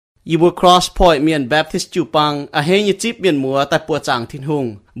อีบัว cross point เมียน Baptist จูปังอาเฮยจิบเมียนมัวแต่ปัวจางทินหุง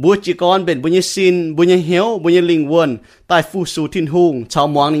บัวจีกรเป็นบุญยสินบุญยเหียวบุญยลิงวนแต่ฟูสูทินหุงชาว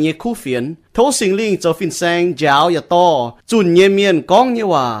มวงนี่เยคู่เฟียนโทสิงลิงเจ้าฟินแซงยาวอย่าต่อจุนเยเมียนก้องเย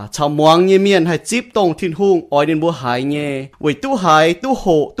ว่าชาวมวงเยเมียนให้จิบตรงทินหุงออยเดินบัวหายเยไว้ตู้หายตู้โห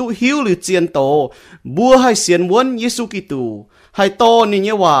ตู้หิวหรือเจียนโตบัวให้เสียนวนเยซูกิตูให้โตนี่เย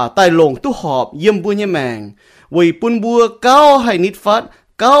ว่าแต่หลงตู้หอบเยี่ยมบัวเยแมงไว้ปุ่นบัวเก้าให้นิดฟัด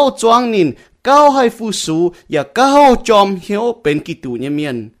เก้าจวงนินเก้าให้ฟูสูอย่าเก้าจอมเหียวเป็นกิตูเมี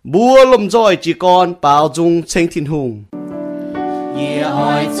ยนบัวลมจอยจีกรเปล่าจุงเชงทินหุง也爱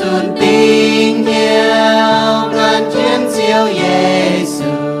尊定了，感天照耶稣。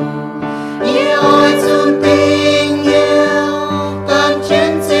也爱尊定了，感天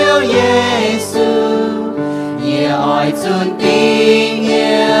照耶稣。也爱尊定了，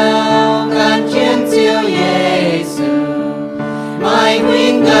感天照耶稣。My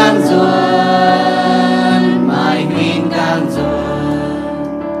huynh càng dồn, my huynh càng dồn.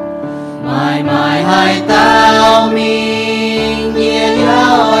 My my hai tao mình nhẹ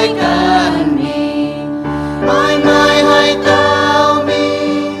nhõi cần mình. My my hai tao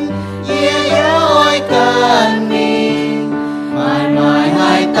mình nhẹ nhõi cần mình. My my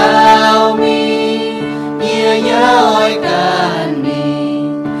hai tao mình nhẹ nhõi cần mình.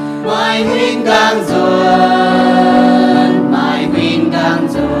 My huynh càng dồn, my huynh càng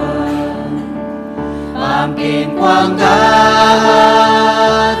dồn. Làm kiên quang ca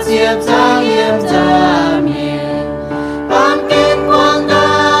chiếp giang yếm ra miền. Làm kiên quang ca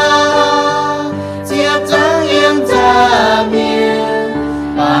chiếp giang yếm ra miền.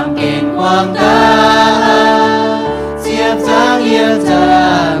 Làm kiên quang ca chiếp giang yếm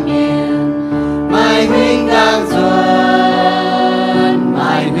ra miền. My huynh càng dồn,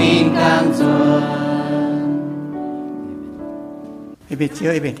 my huynh càng dồn. ไอ้เบ็ดเชื่อ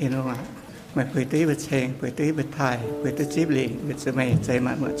ไอ้เบ็ดเห็นว่ามันเปิดตื้อเบ็ดเชงเปิดตื้อเบ็ดไทยเปิดตื้อจีบหลีเบ็ดสมัยใจ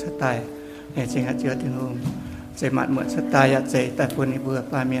มันเหมือนสไตล์ไอ้เชงอาเจือถึงหุ่มใจมันเหมือนสไตล์อยากใจแต่ปุ่นในเบื่อ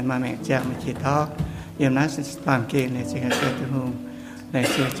ปลาเมียนมาแม่งแจกมาขีดท้อเยี่ยมนักสิปามเก่งในเชงอาเจือถึงหุ่มใน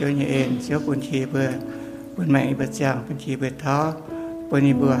เชื่อเชื่อเย็นเชื่อปุ่นขีเบื่อปุ่นแม่งเบ็ดแจกปุ่นขีเบ็ดท้อปุ่นใน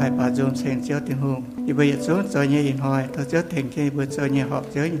เบื่อให้ปลาโจมเชงเชื่อถึงหุ่มอีเบื่อโจมเจอเยี่ยนหอยตัวเชื่อถึงที่เบื่อเจอเยี่ยหอบ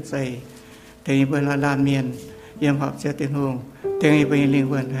เชื่อยินใจถึงเบื่อละลานเมียนเยี่ยมหอบเชื่อถึงหุ่มถึงไปลิง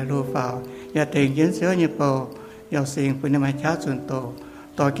วันให้รู้เปล่าอย่าถึงยืนเสือเงียบโปอย่าสิ่งเป็นมาช้าส่วนโต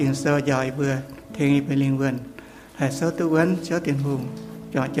ต่อกินเสือใหญ่เบื่อถึงไปลิงวันให้เสือตัววันเสือตินหุง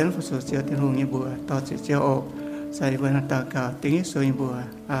จอดเจนผู้สูเสือตินหุงเงียบบัวต่อเสือโอใส่วันตากาถึงสวยบัว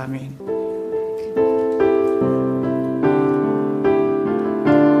อาเมน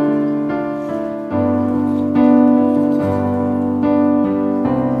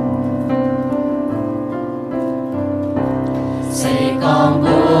con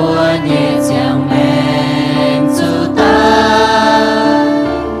búa nhẹ chàng men chu ta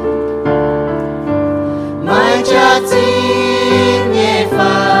mai cha chín nhẹ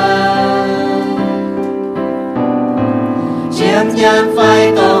phai chiếm nhân phai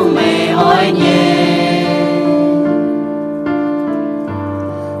tông mê hỏi nhẹ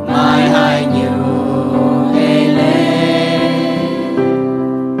mai hai nhiều hê lê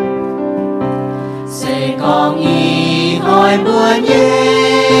sẽ con y hỏi búa nhẹ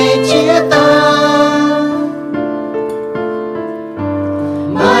chia ta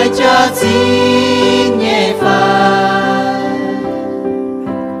mai cha xin nhẹ phai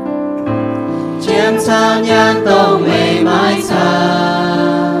chiếm sao nhan tàu mê mai xa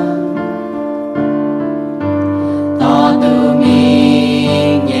to từ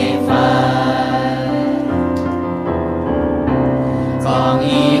mình nhẹ phai con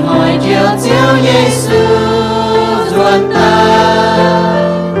y hỏi chiều chiều Giêsu ruột ta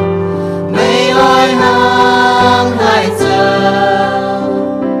mây ơi hăng hai giờ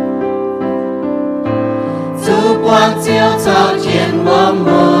chú quang chiếu cho chiến bom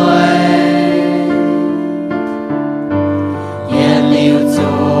mùi yên lưu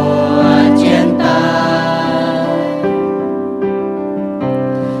chúa chiến ta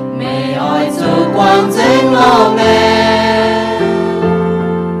mây ơi chú quang danh lô mẹ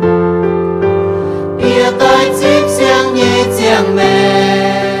bia tay chip xiang nhẹ chiang mẹ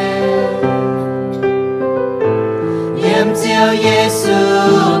yếm chiếu Giêsu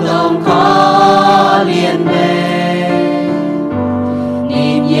đồng khó liền mẹ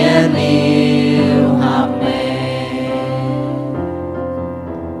nín nhẹ liu hợp mẹ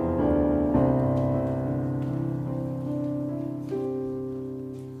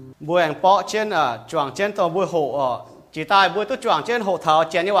buổi anh bỏ trên choàng trên tàu buổi hộ chỉ tại buổi tôi choàng trên hộ thảo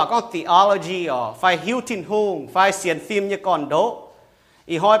trên nhưว่าcó theology phải hiếu tin hùng phải xiên phim như còn đố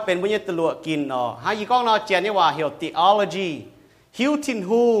อีห้อยเป็นบุญตะลัวกินหาอีก้องเจนนี่ว่าเหี่ยว theology หิวทิน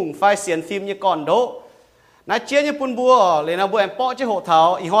หุงไฟเสียนฟิล์มยี่ก่อนโดนายเจียนญี่ปุ่นบัวเลยนะบัวแอมป้อเจ้าหัวเท้า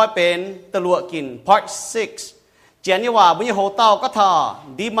อีห้อยเป็นตะลัวกิน part 6เจียนนี่ว่าบุญหัวเท้าก็ท่า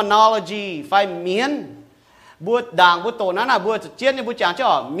demonology ไฟเมียนบัวด่างบัวโตนั้นน่ะบัวเจียนนี่บัวจางเจ้า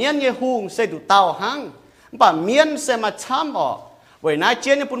เมียนยี่หุงเสดุเต้าหังป่ะเมียนเสมาช้ำเว้ยนายเจี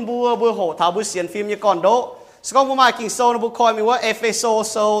ยนญี่ปุ่นบัวหัวเท้าบัวเสียนฟิล์มยี่ก่อนโดสกองผู้มากิงโซนบุคคลมีว่าเอเฟโซ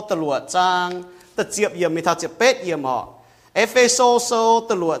โซตลวดจางตะเจียบเยี่ยมมีเท่าเจียบเป็ดเยี่ยมเอเฟโซโซ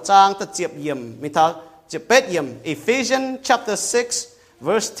ตลวดจางตะเจียบเยี่ยมมีเท่าเจียบเป็ดเยี่ยม Ephesians chapter 6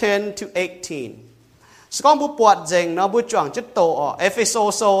 verse 10 to 18สกองผู้ปวดเจงนะบุจวงจิตโตเอเฟโซ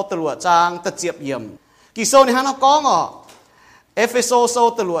โซตลวดจางตะเจียบเยี่ยมกิโซนี่ฮะน้องกองเอเฟโซโซ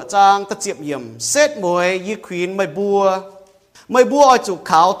ตลวดจางตะเจียบเยี่ยมเซตมวยยีควีนไม่บัวไม่บัวอ้อยจุก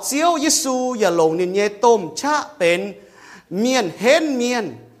ขาวเจียวยิสูอย่าลงนินเยต้มชะเป็นเมียนเห็นเมียน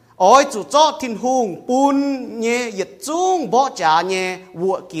อ้อยจุเจาะทินหุงปูนเยหยัดจุ้งบ่จ่าเยวั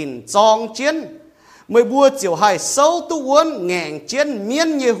วกินจองเจียนไม่บัวเจียวให้เศร้าตัววนแง่งเจียนเมียน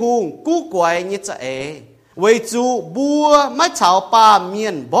เยหุงกู้กวยเยจะไว้จูบัวไม่ชาวป่าเมีย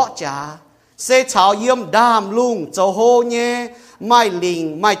นบ่จ่าเสชาวเยี่ยมดามลุงเจ้าโฮเยไม่ลิง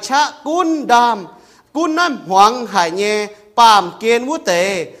ไม่ชะกุนดามกุนนั้นหวังหายเยปามเกณฑ์วุเต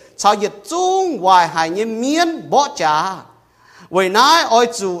ชาวหยัดจุ้งวายหายเมียนบ่จ่าไว้นายอ้อย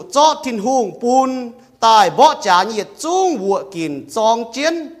จู่จอดทินหุงปูนตายบ่จ่าหยัดจุ้งวัวกินจองเจีย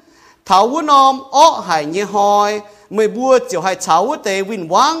นเถาวุนอมอ้อหายเยหอยไม่บัวเจียวให้ชาววุเตวิน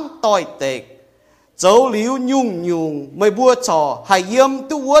วังต่อยเตกเจ้าหลิวยุ่งยุ่งไม่บัวจ่อให้เยี่ยม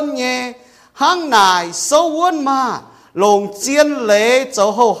ตัววนเยห้างนายโซวนมาลงเจียนเล่เจ้า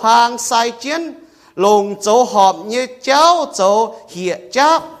หหางใส่เจียนลงโจหอบเยเจ้าโจเหี่ย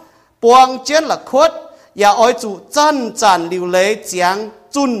จับปวงเจียนละคดอย่าอ้อยจู่จันจันลิวเลเจียง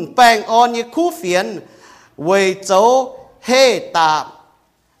จุนแปงอ่อนเยคู่เฟียนเวยโจเฮตา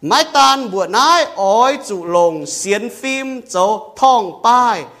ไม้ตานบวชนายอ้อยจู่ลงเสียนฟิล์มโจท่องป้า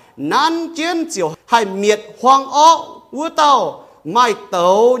ยนั้นเจียนเจียวให้เมียดหวงอ้อวัวเต้าไม่เต้า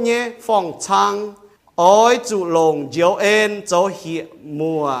เยฟองชังอ้อยจู่ลงเจียวเอ็นโจเหี่ย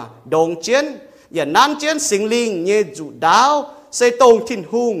มัวดงเจียนอย่านั้นเจียนสิงลิงเยจู่ดาวเสตงทิน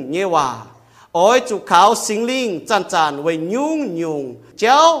หุงเยว่าอ้อยจู่ขาวสิงลิงจันจันไว้ยุ่งยุ่งเ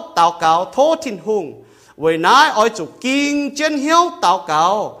จ้าเต่าเก่าโททินหุงไว้นายอ้อยจู่กิงเจียนเหี้ยวเต่าเก่า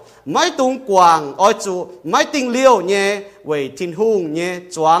ไม่ตุงกวางอ้อยจู่ไม่ติงเลี้ยวเยไว้ทินหุงเย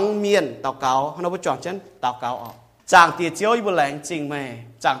จวงเมียนเต่าเก่าเราไปจวงเช่นเต่าเก่าจางเตียเจียวอยู่บนแหลงจริงไหม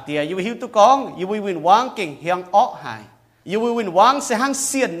จางเตียอยู่หิวตุกองอยู่วินวางเก่งเฮียงอ้อหายอยู่วินวางเสียหังเ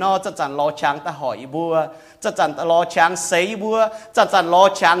สียนนอจะจันรอช้างตะหอยบัวจะจันรอช้างเสยบัวจะจันรอ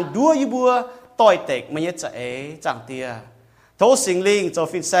ช้างดัวบัวต่อยเตกไม่ยัดจะจางเตียโทสิงลิงโจ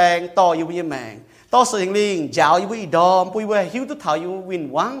ฟินแซงต่ออยู่วิญแมงต่อสิงลิงยาวอยู่วิดอมปุยเวหิวตุเถาอยู่วิน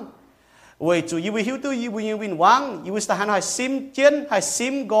วางเวจูอยู่วิหิวตุอยู่วินวางอยู่วิสตาหันหอยซิมเจนหอยซิ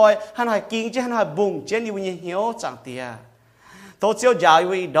มกอยหันหอยกิงเจนหันหอยบุงเจนอยู่วิญเหียวจางเตียโทเจียวยาวอยู่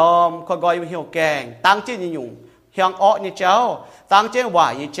วิดอมคอยกอยอยู่เหียวแกงตั้งเจนยุ่งเฮียงอ้อนี่เจ้าตั้งเจนว่า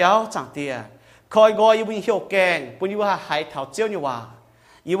นี่เจ้าจางเตียคอยกอยอยู่วิเหียวแกงปุ่นอยู่ว่าหายเถาเจียวนี่ว่า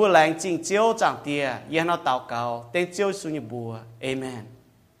อยู่ว่าแรงจริงเจียวจางเตียยันเอาเต่าเก่าเต็งเจียวสุญญบัวเอเมน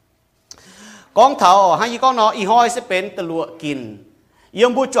กองเถาให้ยี่กองนออีห้อยจะเป็นตะลัวกินยั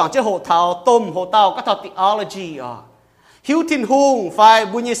งบูจวงเจ้าโหเถาต้มโหเต่าก็เถา theology หิวทินหุงไฟ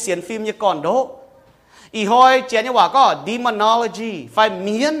บุญเสียนฟิล์มยี่ก่อนโดอีห้อยเจียนี่ว่าก็ demonology ไฟเ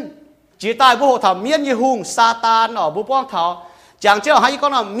มียนจีตายบุโหเถาเมียนยี่หุงซาตานบุป้องเถาจางเจ้าให้ก็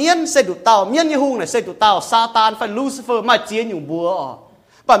น่ะเมียนเสดุเต่าเมียนยี่หุงเนี่ยเสดุเต่าซาตานไฟลูซิเฟอร์มาเจียนอยู่บัว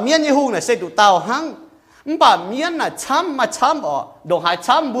ป่ะเมียนยี่หุงเนี่ยเสดุเต่าหังป่ะเมียนน่ะช้ำมาช้ำดงหาย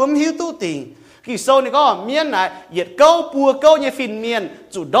ช้ำบวมหิวตู้ติงกี่โซนี่ก็เมียนน่ะเหยียดเก้าปัวเก้าเนี่ยฟินเมียน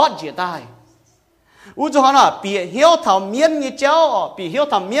จุดดอดเจียตายอุจจาระปีเหี่ยวเถาเมียนยี่เจ้าปีเหี่ยว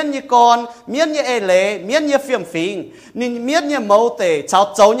เถาเมียนยี่กอนเมียนยี่เอเล่เมียนยี่เฟียมฟิงนี่เมียนยี่เมาเตะชาว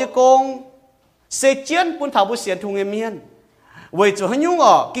เจ้ายี่กงเสเจียนปุ่นเถาบุเสียนทุงเมียนเวจูให้ยุ่ง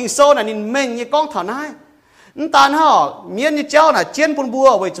กินโซน่ะนินเม่งยี่กองเท่านั้นนั่นตาฮะเมียนยี่เจ้าน่ะเจียนปุ่นบัว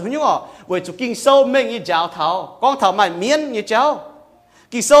เวจูให้ยุ่งเวจูกินโซเม่งยี่เจ้าเท่ากองเท่าไม่เมียนยี่เจ้า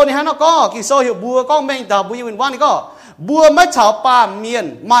กินโซนี่ฮะเนาะก็กินโซเหี่ยวบัวกองเม่งเท่าบัวยี่วินวันนี่ก็บัวไม่เท่าป่าเมียน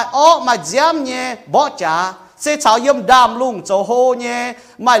ไม่อ้อไม่เจียมเนี่ยบ่จ่าเสชาวเยี่ยมดามลุงโจโฮเนี่ย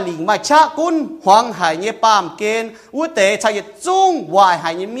ไม่หลิงไม่ชะกุนหวังหายเนี่ยปามเกณฑ์อุเตชายจุ้งวายหา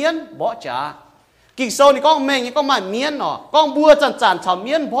ยเนี่ยเมียนบ่จ่ากิโซนี่ก็แม่งนี่ก็ไม่เมียนก็บัวจันชาวเ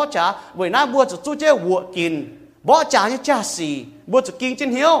มียนบ่จ๋าเวน่าบัวจะจู้เจ้าวัวกินบ่จ๋าเนี่ยจ้าสีบัวจะกินจน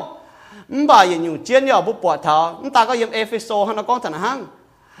เหี่ยว bà yên nhung chiến nhỏ bố bọt thảo ta có yếm Epheso hắn nó con thần hăng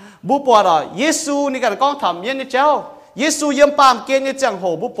bố bọt rồi Giêsu ni cái con thầm miên như cháu Giêsu yếm pam kia như chẳng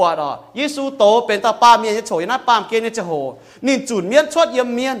hồ bố bọt rồi Giêsu tổ bên ta pam miên như chổi na pam kia như chẳng hồ nín chuẩn miên chót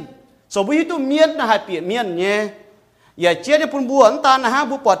yếm miên số bố hitu miên là hai biển miên nhéอย่าเชื่อในปุ่นบัวตานะฮะ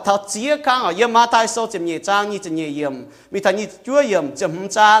บุปผาเท้าเจี๊ยข้างอ๋อเยี่ยมมาไทยโซเจ็บเหยียดจางนี่จะเหยียดเยี่ยมมีทางนี้ช่วยเยี่ยมเจ็บหุ่น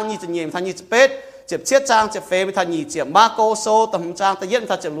จางนี่จะเหยียดทางนี้จะเป็ดเจ็บเชี่ยจางเจ็บเฟมีทางนี้เจ็บมาโกโซแต่หุ่นจางแต่เยี่ยม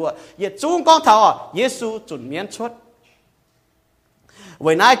ทางเจ็บรัวเหยียดจุ้งก้องเท้าอ๋อเยซูจุดเมียนชดไ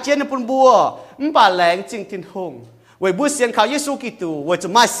ว้นายเชื่อในปุ่นบัวป่าแหลงจริงทิ้งหงไว้บัวเสียนเขาเยซูกี่ตัวไว้จะ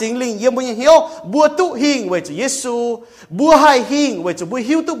มาสิงลิงเยี่ยมบุญเหี้ยวบัวตุหิงไว้จะเยซูบัวไฮหิงไว้จะบัว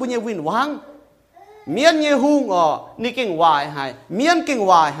หิวตุบุญเยวินวังเมียนเยหุงอ๋อนี่เก่งวายให้เมียนเก่ง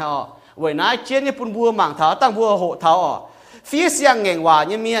วายอ๋อไว้นายเชียนญี่ปุ่นบัวหมางเท้าตั้งบัวโหเท้าอ๋อฟีเสียงเง่งวา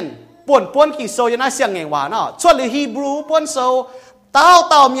ยเมียนป่นกี่โซยน่าเสียงเง่งวายเนาะชวนเลยฮีบรูป่นโซเ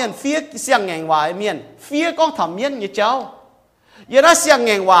ต้าเมียนฟีเสียงเง่งวายเมียนฟีก้องทำเมียนยี่เจ้าอย่าน่าเสียงเ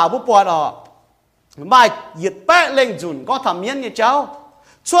ง่งวายบุปผาอ๋อไม่หยุดแปะเล่งจุนก้องทำเมียนยี่เจ้า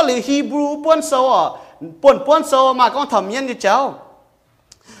ชวนเลยฮีบรูป่นโซอ๋อป่นโซมาก้องทำเมียนยี่เจ้า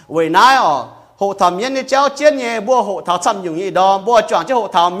ไว้นายอ๋อhộ thảo miên như cháu chết nhẹ bua hộ thảo chăm dùng như đó bua chọn cho hộ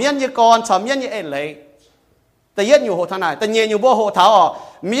thảo miên như con chăm miên như ên lấy ta yết nhiều hộ thảo này ta nhẹ nhiều bua hộ thảo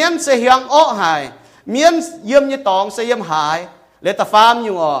miên sẽ hiang ó hài miên yếm như tòng sẽ yếm hài lấy ta phàm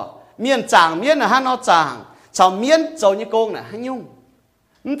nhiều miên chàng miên là hắn nó chàng chăm miên giàu như công là hắn nhung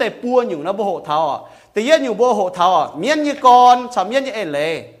nhưng ta bua nhiều nó bua hộ thảo ta yết nhiều bua hộ thảo miên như con chăm miên như ên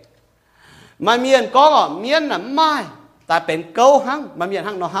lấy mà miên có miên là mai taเป็นcâu hăng mà miên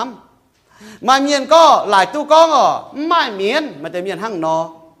hăng nó hămมาเมียนก็หลายตู้ก้องอ๋อไม่เมียนมาแต่เมียนหั่งนอ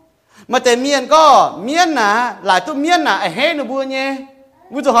มาแต่เมียนก็เมียนนะหลายตู้เมียนนะไอเฮนบัวเนี่ย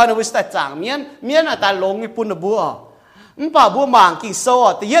มุจหอยนบุสแต่จางเมียนน่ะตาลงมีปุ่นบัวป่าบัวหมางกี่โซ่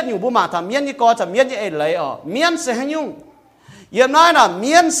แต่เย็ดอยู่บัวหมางทำเมียนยี่กอจะเมียนยี่เอเลยอ๋อเมียนเสียหยุ่งเยี่ยมน้อยน่ะเ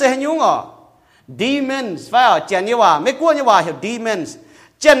มียนเสียหยุ่งอ๋อ demons ไฟอ๋อเจนยี่ว่าไม่กลัวยี่ว่าเห็น demons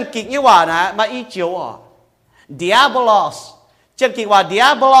เจนกิกยี่ว่านะมาอีเจียวอ๋อ diabolosเช่นกี่ว่า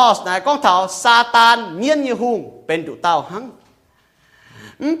diabolos นะก้องเท้าซาตานเมียนยี่หุงเป็นดุเต้าหัง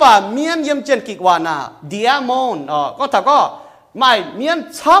ป่าเมียนยี่เช่นกี่ว่านะ diamond ก้องเท้าก็ไม่เมียน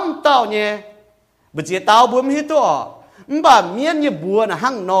ช้ำเต้าเนี่ยบุเจียเต้าบัวมีตัวป่าเมียนยี่บัวนะหั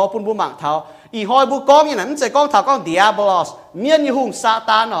งนอปุ่นบัวหมางเท้าอีหอยบัวก้องอย่างนั้นมันจะก้องเท้าก้อง diabolos เมียนยี่หุงซา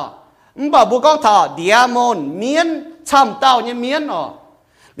ตานป่าบัวก้องเท้า diamond เมียนช้ำเต้าเนี่ยเมียน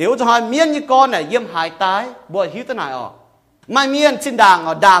เดี๋ยวจะหอยเมียนยี่ก้อนเนี่ยเยี่ยมหายตายบัวหิวตัวไหนไม่เมียนชิ้นด่าง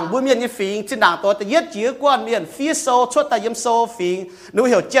ด่างบุเมียนยี่ฟิงชิ้นด่างตัวแต่เย็ดจีกวนเมียนฟีโซชดแต่ยมโซฟิงหนู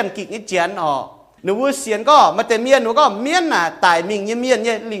เหี่ยวเจียนกิกนี่เจียนหนูเสียนก็มาแต่เมียนหนูก็เมียนน่ะตายมิงยี่เมียน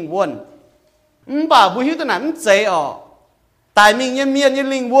ยี่ลิงวนบ่าบุหิวตัวไหนมันเจตายมิงยี่เมียนยี่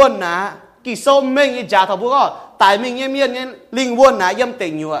ลิงวนนะกี่โซเม่งยี่จ่าทบุก็ตายมิงยี่เมียนยี่ลิงวนนะย่ำเต่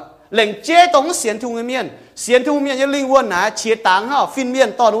งอยู่เหล่งเจ๊ตรงเสียนทุ่งเมียนเสียนทุ่งเมียนยี่ลิงวนนะเชียตังฮะฟินเมียน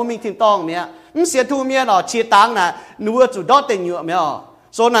ตอนนู้นมิงทิ้งตองเมียมันเสียทุ่งเมียนเชียตังนะหนูจุดดอดเต่งอยู่เมีย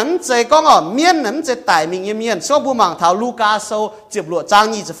ส่วนนั้นเจ๊ก็เมียนนั้นเจ๊ตายมิงยี่เมียนชอบบูมังเท้าลูกาโซเจ็บหลวดจาง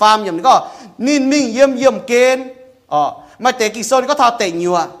ยี่จะฟาร์มอย่างนี้ก็นินมิงเยี่ยมเกณฑ์มาเตะกี่โซนก็เท้าเต่งอ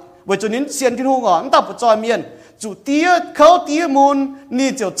ยู่วันจุดนี้เสียนที่ทุ่งมันตับปุจจอยเมียนจุดเตี้ยเขาเตี้ยมูลนี่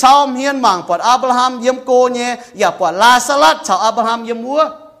เจ้าชาวเมียนมังปอดอับราฮัมเยี่ยมโกเนี่ยอย่าปอดลาสลัดชาวอับราฮัมเยี่ยมวัว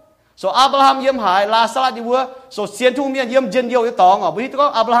so Abraham yếm hải la salat đi vua so xiên thu miên yếm dân diêu như tòng bởi vì có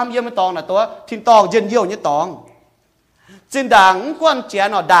Abraham yếm như tòng làตัวthiên tòng dân diêu như tòng trên đảng quan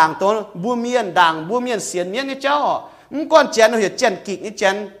chén đảngตัวbua miên xiên miên như cháu quan chén hiện chén kịch như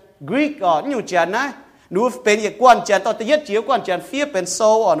chén Greek nhiều chén này nếuเป็นอีกquan chénตัวtiết chiếu quan chén phíaเป็นโ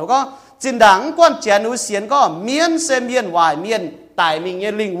ซnó có trên đảng quan chén nếu xiên có miên xe miên hoài miên tài mình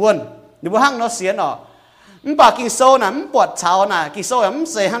như linh quân nếu hăng nó xiênป่ากิโซน่ะมันปวดเช้าน่ะกิโซมัน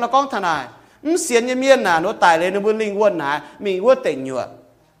เสียหันละก้องทนายมันเสียนเมียนน่ะโนตายเลยในบุญลิงวนน่ะมีวัวเต่งอยู่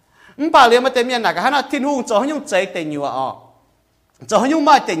ป่าเลี้ยงมาเต็มเมียนน่ะก็หันทิ้งหุ่งจ่อให้ยุ่งใจเต่งอยู่จ่อให้ยุ่งไ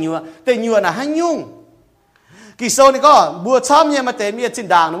ม่เต่งอยู่น่ะให้ยุ่งกิโซนี่ก็บัวช้ำเนี่ยมาเต็มเมียนจิน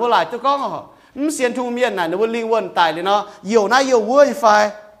ด่างหนูว่าหลายตัวก้องมันเสียนทุ่งเมียนน่ะในบุญลิงวนตายเลยเนาะเหี่ยวหน้าเหี่ยววัวไฟ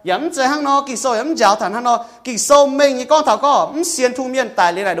ย้ำใจหังเนาะกิโซย้ำยาวฐานหังเนาะกิโซเม่งยี่ก้องเท่าก็มันเสียนทุ่งเมียนตาย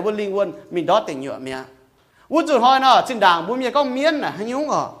เลยในบุญลิงวนมีดอเต่งอยู่เมียวุ้นจุดหอยเนาะจินด่างบุญเมียก็เมียนน่ะให้ยุ่ง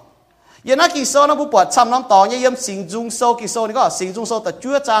ยันนักกิโซนะบุปผาช้ำน้ำตองยี่ยมสิงจุงโซกิโซนี่ก็สิงจุงโซแต่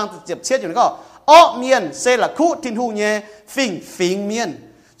ชั่วจางเจ็บเช็ดอยู่นี่ก็เมียนเซละคุทินหูเนี่ยฟิงเมียน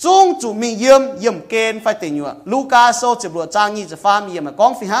จุงจุมิงเยี่ยมเกณฑ์ไฟเต่งอยู่ลูกาโซเจ็บหลวดจางยี่จะฟ้ามีมากอ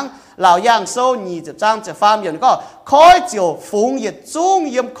งฟิหังเหล่าย่างโซยี่จะจางจะฟ้ามีนี่ก็คอยเจียวฝูงเหยียดจุง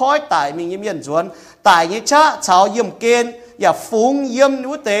เยี่ยมคอยตายมิงเยี่ยมจวนตายยี่ชะชาวเยี่ยมเกณฑ์อย่าฝูงเยี่ยม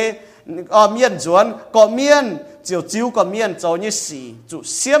นู้เต miền chuẩn có miền chiều chiếu có miền cho như xì chủ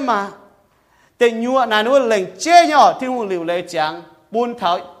xiêm mà để nhua này nó lệnh chế nhỏ thiên hùng liều lệ chẳng buôn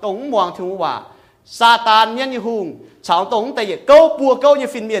thảo tống muang thiên hùng hòa Satan miền như hùng cháo tống tại câu bùa câu như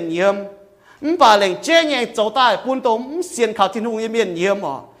phim miền nhiễm bà lệnh chế nhẹ cháu tai buôn tống xiên khảo thiên hùng như miền nhiễm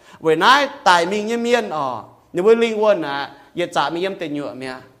ở với nãy tại mình như miền ở nếu với linh quân à giờ trả mình nhiễm tên nhựa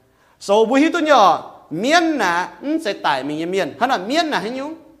mẹ số buổi hít tôi nhỏ miền là sẽ tại mình như miền hay là miền là hay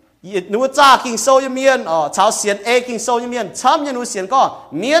nhung nếu cha kinh sâu như miền ở cháo xiên a kinh sâu như miền chấm như núi xiên có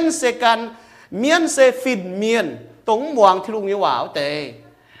miền sẽ can miền sẽ phim miền tống muang thiên hùng như hòa tệ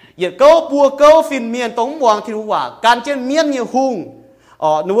giờ câu bùa câu phim miền tống muang thiên hùng hòa can trên miền như hùng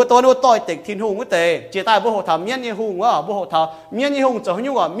nếu tôi nếu tôi tịch thiên hùng cái tệ chỉ tại bố hộ thảo miền như hùng á bố hộ thảo miền như hùng cho như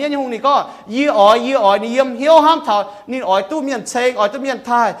hòa miền như hùng này có y ỏi ni yếm hiếu ham thảo ni ỏi tu miền chênh ỏi tu miền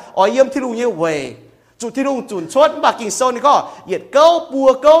thai ỏi yếm thiên hùng như về chủ thiên hùng chuẩn chốt bạc kinh sâu này có giờ câu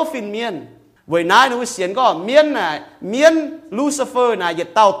bùa câu phim miền với nãy nó xiên có miền này miền Lucifer này giờ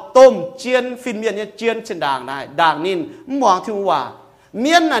tàu tôm chiên phim miền như chiên trên đàng này đàng nín muang thiên hòa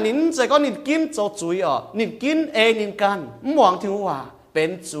miền này nín sẽ có nín kim cho chuối ở nín kim nín can muang thiên hòaเป็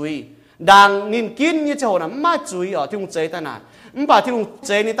นจุยดังนินกินเนี่ยจะหัวน้ำมาจุยที่มุงเจตนาบ่าที่มุงเจ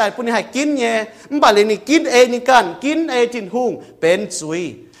นี่แต่ปุ่นให้กินเนี่ยบ่าเลยนี่กินนี่กันกินจินหุงเป็นจุย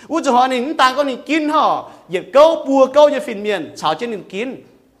อุจจาระนี่ต่างก็นี่กินห่อเหยียดเก้าปัวเก้าเนี่ยฟินเมียนชาวเจนินกิน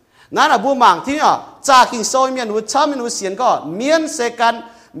นั่นบัวหมางที่จ่ากินโซยเมียนหัวช้ำเมียนหัวเสียนก็เมียนเสกัน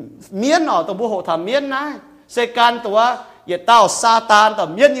เมียนตัวบัวหัวทำเมียนนะเสกันตัวเหยียดเต้าซาตานตัว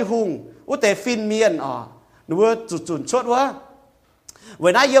เมียนยี่หุงอุเตฟินเมียนหนูจุนชดว่าเว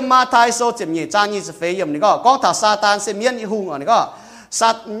ลาเยี่ยมมาไทยโซจิมยี่จางยี่จะเฟยยี่นี่ก็กองทัพซาตานเซเมียนยี่หุงนี่ก็ซา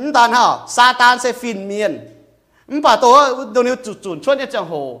ตานซาตานเซฟินเมียนป่าตัวตรงนี้จุนชดเนี่ยจัง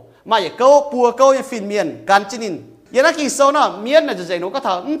โหมาอย่างเก้าปัวเก้าอย่างฟินเมียนการจินินอย่างนั้นกี่โซน่ะเมียนน่ะจะเจ๋งหนูก็ถ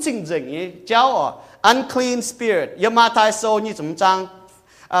ามจริงนี่เจ้าunclean spirit ยี่ยมมาไทยโซยี่จุ่มจาง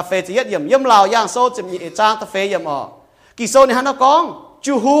เฟยจะยี่ยมลาวย่างโซจิมยี่จางตะเฟยยี่กี่โซนี่ฮันน่ะกอง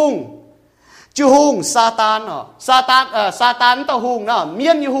จูหุงซาตานซาตานตัวหุงเมี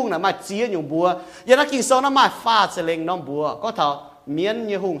ยนยูหุงมาเจียอยู่บัวยันกินโซนมาฟาดเสลงน้องบัวก็เท่าเมียน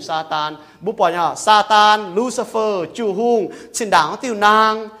ยูหุงซาตานบุปผาซาตานลูซิเฟอร์จูหุงชินด่างติวนา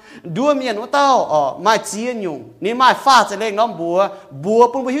งดัวเมียนว่าเต้ามาเจียอยู่นี่มาฟาดเสลงน้องบัว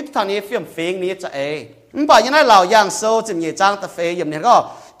ปุ่นไปฮิตทางนี้เฟี้ยมเฟงนี้จะมันบอกยังไงเหล่าย่างโซจะมีจางตะเฟยอย่างนี้ก็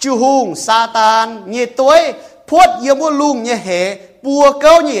จูหุงซาตานเงี้ยตัวพวดเยี่ยมว่าลุงเงี้ยเหปัวเ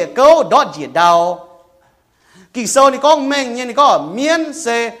ก้าเนี่ยเก้าดอดเจียดาวกี่โซนี่ก็แม่งเนี่ยนี่ก็เมียนเซ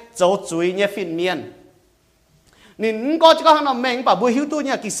โจจุยเนี่ยฟินเมียนนี่ก็จะก็หันเอาแม่งป่ะบัวหิวตัวเ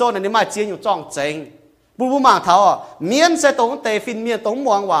นี่ยกี่โซนี่มาเจียอยู่จ้องเจงบูหมาเท้าเมียนเซตรงเตฟินเมียนตรงม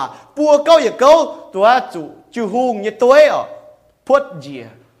องว่าปัวเก้าเนี่ยเก้าตัวจูหุงเนี่ยตัวพวดเจีย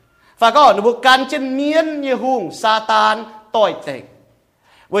ฝากก็หนูบุการเช่นเมียนเนี่ยหุงซาตานต่อยเตะ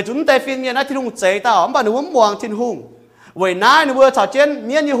เวจุนเตฟินเมียนนะที่ลุงเจตาอ๋อป่ะหนูมองทิ้งหุงเวยน้าหนูชาวเจนเ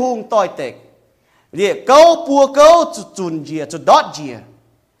มียนยี่หุงต่อยเตกเรียกเก้าปัวเก้าจุนเจียจุดดอดเจีย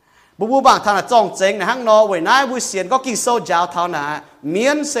บูบางทางจ้องเจงในห้างนอเวยน้าบุเสียนก็กินโซจาวเท่านั้นเมี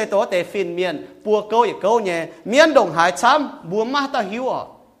ยนเซโตเตฟินเมียนปัวเก้าอย่าเก้าเนี่ยเมียนดงหายช้ำบัวมาตาหิว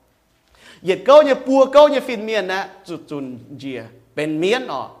อย่าเก้าเนี่ยปัวเก้าเนี่ยฟินเมียนนะจุนเจียเป็นเมียน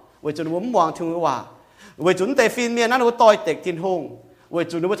เวยจุนบุมองถึงว่าเวยจุนเตฟินเมียนนั้นหนูต่อยเตกทินหงเวย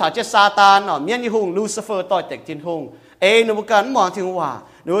จุนหนูถาเจซาตานเมียนยี่หุงลูซิเฟอร์ต่อยเตกทินหงหนูกันมองถึงว่า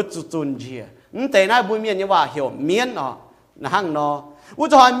หนูจุนเจียแต่น่าบุญเมียนยี่ว่าเหี่ยวเมียนนะห้างนออุจ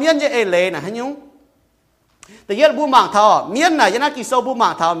จาระเมียนยี่เลยนะฮะยุงแต่ยัดบุญหมางเท่าเมียนน่ะยันนักกิโซบุญหมา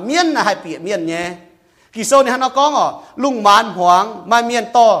งเท่าเมียนน่ะให้เปียเมียนเนี่ยกิโซเนี่ยฮะนอกองลุงมานหวงมาเมียน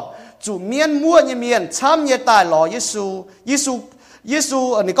ต่อจู่เมียนม้วนยี่เมียนช้ำยี่ตายหล่อเยซู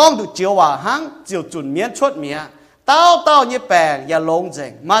อันนี้ก้องดูเจียวว่าห้างเจียวจุนเมียนชดเมียเต้ายี่แปลงอย่าลงเจ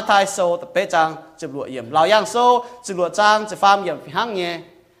งมาทายโซแต่เป๊ะจังจะบลวเยี่ยมเราย่างโซจะบลวจางจะฟาร์มเยี่ยมห้างเนี่ย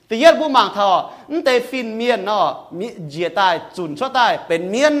แต่ยัดบุญหมางเท่าแต่ฟินเมียนมีเจียตายจุนชดตายเป็น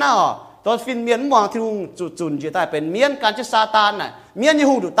เมียนตอนฟินเมียนมองที่หุงจุนเจียตายเป็นเมียนการจะซาตานเมียนยี่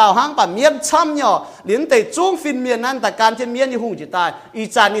หุงดูเต้าห้างป่ะเมียนช้ำเนี่ยเหรียญแต่จุ้งฟินเมียนนั้นแต่การที่เมียนยี่หุงเจียตายอี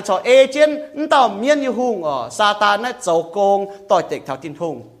จานนี่ชอเอเจนเต้าเมียนยี่หุงซาตานนั่นโจโกงต่อยเตกแถวทินหุ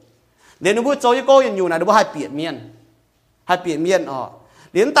งเดี๋ยวนึกว่าโจยโกยังอยู่นะนึกว่าให้เปลี่ยนเมียนให้เปลี่ยนเมียน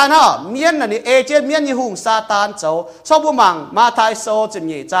เหรียญตาเมียนน่ะนี่เอเจนเมียนยี่หุงซาตานโจชอบบุมังมาไทยโซจะ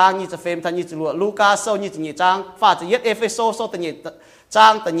มีจางยี่จะเฟมทันยี่จะลวลูกาโซยี่จะมีจางฝ่าจะยึดเอเฟโซโซตันยี่จา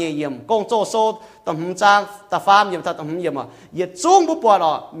งตันยี่เยี่ยมกงโจโซตัมหจางตาฟามเยี่ยมตัมหเยี่ยมยึดจุ้งบุปผ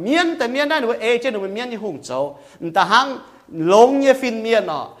าเมียนแต่เมียนได้หนูเอเจนหนูเป็นเมียนยี่หุงโจแต่หังลงยี่ฟินเมีย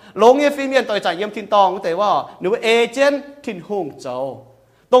นลงยี่ฟินเมียนต่อยจากเยี่ยมทินตองแต่ว่าหนูเอเจนทินหุงโจ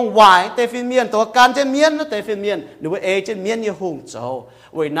ตรงวายเตฟินเมียนตัวการเจนเมียนนะเตฟินเมียนหรือว่าเอเจนเมียนยี่หุ่งโจ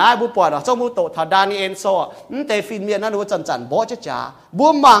เว้ยนายบุปผาเจ้าบุโตทาดานีเอ็นโซเตฟินเมียนนั่นหรือว่าจันบ่จะจ่าบัว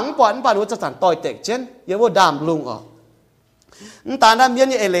หมังปอนปานหรือว่าจันต่อยเต็กเช่นยังว่าดามลุงอ๋อตาหน้าเมียน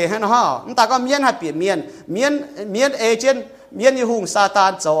ยี่เอเลให้นะฮะตาก็เมียนให้เปลี่ยนเมียนเอเจนเมียนยี่หุ่งซาตา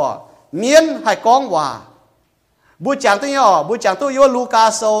นโจเมียนให้กองว่าบุจังตัวย่อบุจังตัวย่อลูกา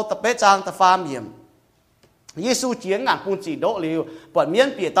โซตะเปจางตะฟามเยี่ยมเยซูเจียงงานปุ่นจีโดเลี้ยวปวดเมียน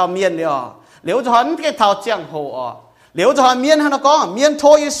เปียตาเมียนเนี่ยเหลียวจอนแค่เท้าเจียงโหอ่ะเหลียวจอนเมียนฮันก็เมียนโท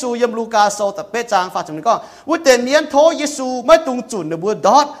เยซูยมลูกาโซตะเปจางฝากจังนี้ก็วุ้แต่เมียนโทเยซูไม่ตรงจุดหรือบัวด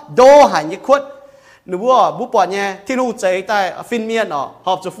อดโดหายยิ่งขวดหรือว่าบุปผาเนี่ยที่นุ่งใจแต่ฟินเมียนอ่ะห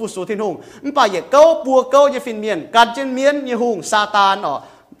อบจะฟูสูที่นุ่งมันไปเหยียดเก้าปัวเก้ายี่ฟินเมียนการเจนเมียนยี่หุ่งซาตานอ่ะ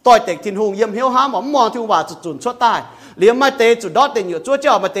ต่อยเต็กทินหุงเยี่ยมเหี้ยวห้ามมองที่ว่าจุดชั่วใต้เลี้ยงมาเตจุดดอดเต็งอยู่ชั่วเจ้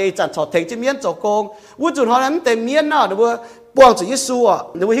ามาเตจัดฉอดเต็งจะเมียนโจโกงวุ้จุดหอนั้นเต็มเมียนน่ะเดี๋ยวป้องจุดเยซูอ่ะ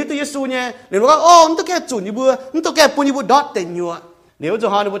เดี๋ยวฮิตตัวเยซูเนี่ยเดี๋ยวว่าโอ้มันต้องแก่จุดยี่บัวมันต้องแก่ปุ่นยี่บัวดอดเต็งอยู่เดี๋ยวจุด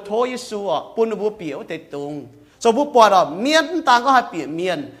หอเดี๋ยวโทเยซูอ่ะปุ่นยี่บัวเปียวเต็งตรงสมบูรณ์ปอดอ่ะเมียนต่างก็ให้เปียเมี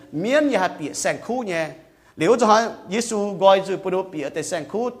ยนอย่าให้เปียแสงคู่เนี่ยเดี๋ยวจุดหอเยซูกอยจุดปุ่นยี่บัวเปียแต่แสง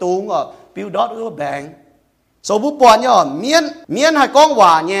คู่ตรงอ่ะปิวดอดก็แบ่งสมบูรณ์ปอดเนี่ยเมียนให้กองหว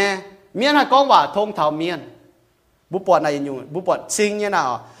านเนี่ยเมียนให้กองว่าทงเท่าเมียนบุปผาในอยู่บุปผาซิงเนี่ยนะ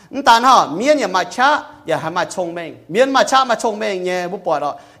นั่นตาฮะเมียนอย่ามาช้าอย่าให้มาชงเมงเมียนมาช้ามาชงเมงเนี่ยบุปผาเรา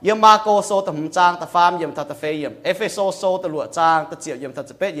อย่ามาโกโซตะหุ่มจางตะฟามเยี่ยมตะเฟยเยี่ยมเอฟเฟโซโซตะหลวจางตะเจียวเยี่ยมตะ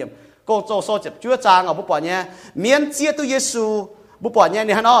จะเป็ดเยี่ยมโกโซเจ็บชั่วจางบุปผาเนี่ยเมียนเจียตุเยซูบุปผาเนี่ย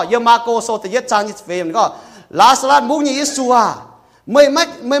นี่ฮะเนาะอย่ามาโกโซตะเยจางยิเฟยมันก็ลาสลาดมุกเนี่ยเยซูอ่ะไ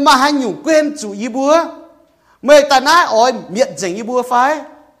ม่มาให้หนุ่มเกมจู่ยีบัวไม่ตาหน้าอ้อยเมียดเจ๋งยีบัวไฟ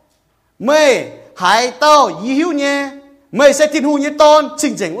ไม่หายเต้ายี่หิวเนี่ยไม่ใช่ทิ้งหูยี่ตอนจ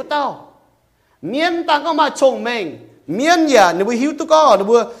ริงๆว่าเต้าเมียนต่างก็มาชงเมงเมียนอย่าหนูหิวตุก็หนู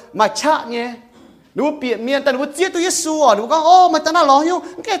มาชะเนี่ยหนูเปลี่ยนเมียนแต่หนูเจี๊ยตัวเยซูหนูก็โอ้มาตั้งน่าร้องอยู่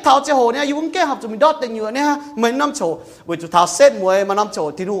แค่เท้าเจ้าโหเนี่ยอยู่แค่หับจะมีดอดแต่งอยู่เนี่ยเหมือนน้ำโชว์วันจุดเท้าเส้นมวยมาน้ำโช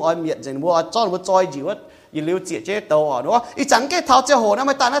ว์ทิ้งหูอ้อยเมียนจริงหนูว่าจ้อนหนูจอยจีว่าอย่าเลี้ยวเจี๊ยเจ๊โตหนูว่าอีจังแค่เท้าเจ้าโหเนี่ย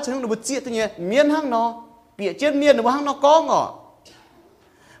มาตั้งน่าถึงหนูเจี๊ยตัวเนี่ยเมียนห้างเนาะเปลี่ยนเจี๊ยเมียนหนูว่าห้างเนาะก้องอ่ะ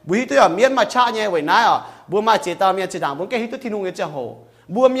บุยตัวเมียนมาชาเนี่ยไว้นายอ่ะบัวมาเจตาเมียนเจต่างบัวแกฮิตที่นุ่งเจ้าโห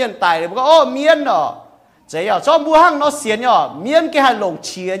บัวเมียนตายเลยบัวก็โอ้เมียนเนาะเจี๋ยชอบบัวห้างเนาะเสียเนาะเมียนแกให้ลงเ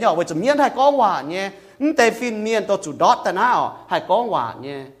ชียเนาะไว้จะเมียนให้ก้องหวานเนี่ยแต่ฟินเมียนตัวจุดดอทแต่หน้าอ่ะให้ก้องหวานเ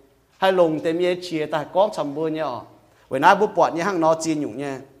นี่ยให้ลงแต่เมียนเชียแต่ก้องชำบัวเนี่ยไว้นายบัวปอดเนี่ยห้างเนาะจีนอยู่เ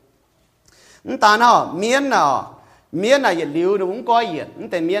นี่ยตาเนาะเมียนเนาะเมียนน่ะอย่าลิ้วหนูมึงก้อยเหยียด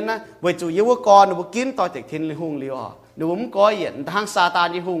แต่เมียนนะไว้จู่ยิ่งว่ากรหนูกินต่อจากทิ้งเลยหุ่งลิ้วอ่ะหนูมึงก้อยเหยียดทางซาตาน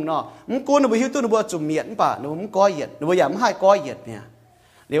ยี่หุ่งเนาะมึงกูหนูไปหิวตัวหนูบัวจุ่มเมียนป่ะหนูมึงก้อยเหยียดหนูอย่ามึงให้ก้อยเหยียดเนี่ย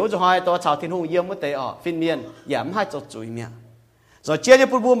เดี๋ยวจะให้ตัวชาวทิ้งหุ่งเยี่ยมมื่อเตะอ่ะฟินเมียนอย่ามึงให้จดจุยเนี่ยส่วนเจี๊ยบ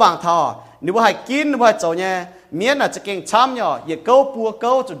ปุ่นบัวบางทอหนูว่าให้กินหนูว่าให้โจเนี่ยเมียนน่ะจะเก่งช้ำเนาะอย่าเก้าปัวเก้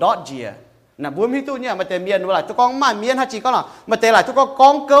าจุดดอดเจียน่ะบัวมิตุเนี่ยมาเตะเมียนว่าไหลตัวกองไม้เมียนฮัจจีก็เนาะมาเตะไหลตัวกอ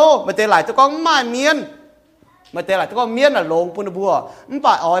งเก้ามาเตะไหลตัวกองไม้เมียนมาเตะไหลตัวเมียนน่ะลงปุ่นบัวมันป่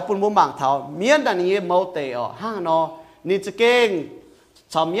าอ้อยปุ่นบัวบางเท้าเมียนดันนี้เมาเตะอ่ะห้างเนาะนี่จะเก่ง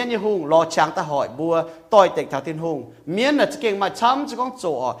ชาวเมียนยี่หุ่งรอช้างตะหอยบัวต่อยเต็กแถวทิ้งหุ่งเมียนน่ะจะเก่งมาช้ำจะก้องโจ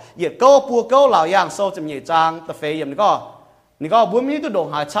อ่ะเหยียดเก้าปัวเก้าเหล่าย่างโซ่จะมีจางตะเฟยอย่างนี้ก็บัวมีตัวโด่ง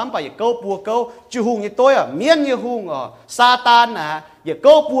หาช้ำไปเหยียดเก้าปัวเก้าจูหุ่งยี่ตัวอ่ะเมียนยี่หุ่งอ่ะซาตานนะเหยียดเ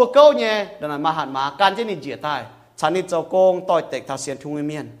ก้าปัวเก้าเนี่ยดังนั้นมาหันมาการจะนี่เจียตายฉันนี่เจ้าโกงต่อยเต็กแถวเสียนทุ่ง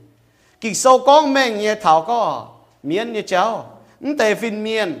เมียนกิ่งโซ่ก้องแม่งเนี่ยเท้าก็เมียนเนี่ยเจ้าแต่ฟินเ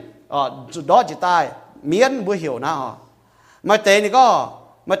มียนจุดดอดจีตายเมียนบัวเหี่ยวนะมาเตนี่ก็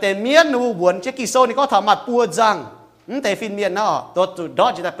มาเตเมียนหนูวนเช็กกิโซนี่ก็ทำมาปัวจังแต่ฟินเมียนนะตัวจุดดอ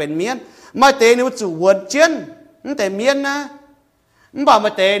ดจะเป็นเมียนมาเตนี่ว่าจุดวนเจียนแต่เมียนนะบ่ามา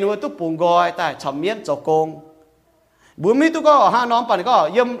เตนี่ว่าตุปุ่งกอยแต่ชาวเมียนเจ้าโกงบุญมีตุก็ห้าน้องปันก็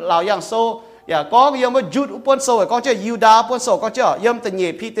ย่ำเหล่าอย่างโซอย่าก็ย่ำว่าจุดอุปนโซก็จะยูดาอุปนโซก็จะย่ำตันเย่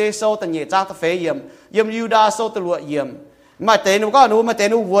พีเตโซตันเย่จ้างตะเฟยย่ำยูดาโซตะลัวย่ำมาเตนี่ก็หนูมาเต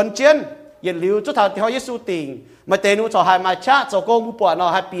นี่วนเจียนยันลิ้วจุดทางที่เขาเยซูติงมาเตนูจะให้มาชาจะโกงบุปผาเนาะ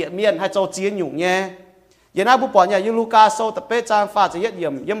ให้เปียเมียนให้เจ้าจีนอยู่เนี่ยยันน่าบุปผาเนี่ยยูลูกาโซตะเปจางฟ้าจะเยี่ย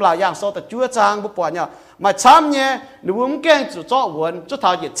มย่ำลายย่างโซตะจั่วจางบุปผาเนี่ยมาช้ำเนี่ยหนูมึงแกงจุดจ่อวนจุดท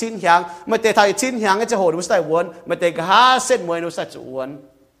างเหยียดชิ้นหางมาเตะทางเหยียดชิ้นหางก็จะโหดหนูใส่วนมาเตะก็หาเส้นมวยหนูใส่จุดวน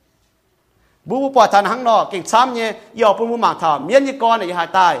บุปผาทานหังเนาะเก่งช้ำเนี่ยย่อปุ่นมุมหมากถามเมียนยี่ก้อนเนี่ยอย่าหาย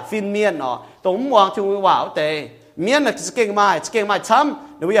ตายฟินเมียนเนาะตรงมองถึงว่าเตะเมียนน่ะจะเก่งไม้ช้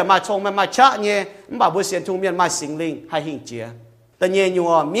ำหนูอย่ามาชงมาชะเนี่ยมันบ่าบุเสียนทุ่งเมียนมาสิงลิงให้หิงเจียแต่เนี่ยอยู่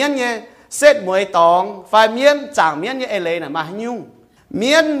เมียนเนี่ยเซตมวยตองไฟเมียนจางเมียนเนี่ยเอเลน่ะมาให้ยุ่งเ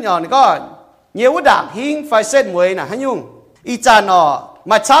มียนหย่อนก็เยวด่างหิงไฟเซตมวยน่ะให้ยุ่งอีจานเนาะ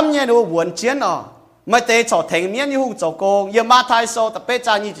mà chăm nhé nó buồn chiến mà tế cho thành miên như hùng cho cô yếm ma thai sâu tập bê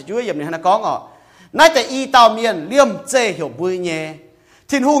cha như chú yếm này nó có nãy tế y tao miên liêm chê hiểu bùi nhé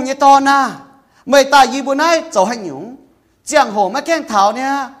thiên hùng như to na mày ta y bùa này cho hành nhúng chẳng hồ mà khen thảo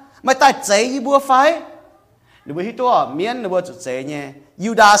nha mày ta chế y bùa phái nếu bùi hít to miên nó bùa chủ chế nhé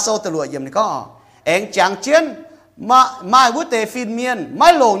Yuda sâu tự lụa yếm này có anh chẳng chiến mà mai bút tề phim miên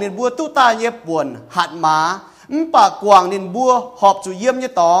mai lồng nên bùa tu ta nhé buồn hạn má bà quảng nên bùa họp chủ yếm như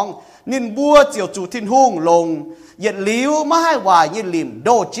tòng nên bùa chiều chủ thiên hùng lồng nhiệt liu mà hai hoài như lìm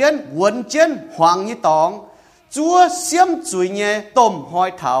đồ chiến quấn chiến hoàng như tòng chúa xiêm chuối nhé tôm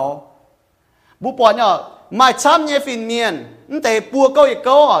hoi thảo bố bỏ nhỏ mai chăm nhé phim miên tề bùa câuอีก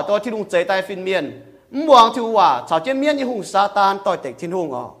câuตัวthiên hùng chế tay phim miên mong thiếu hòa chào trên miên như hùng sa tan tội tịch thiên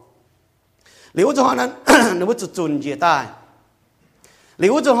hùng liu cho họนั้น nó bút chun gì tai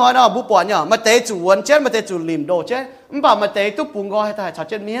liu cho họ nó bút bỏ nhỏ mà tế chủ quấn chết mà tế chủ lìm đồ chết bảo mà tế túc bùng gọi tai chào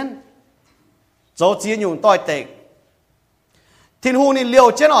trên miên dấu chia nhung tội tịch thiên hùng này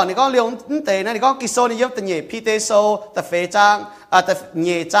liều chết này có liều tế này có kỳ sâu này giúp tận nhẹ pi tế sâu tập phê trang tập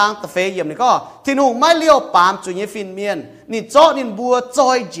nhẹ trang tập phê yểm này có thiên hùng mai liều bám chủ nhẹ phim miên này cho nên bùa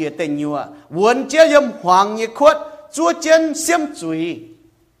trôi chia tệ nhựa quấn chết yểm hoàng nhẹ khuất chúa chân xiêm chuối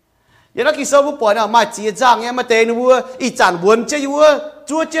giờ nó kỳ sâu bút bỏ nào mai chia trang nghe mà tế nó bùa ý chản quấn chết bùa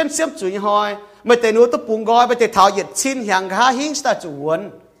chúa chân xiêm chuối hỏi mà tế nó túc bùng gọi mà tế thảo nhiệt xin hàng há hính ta chủ quấn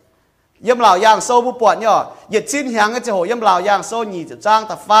yếm lào yang sâu bút bỏ nhỏ nhiệt xin hàng cái chỗ yếm lào yang sâu nhị trang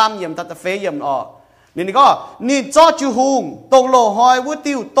tập farm yếm tập phê yếm nên có nhìn cho chú hùng tông lộ hỏi bút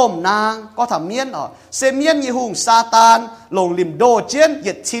tiêu tôm nang có thảm miên xe miên như hùng Satan lồng lim đồ chiến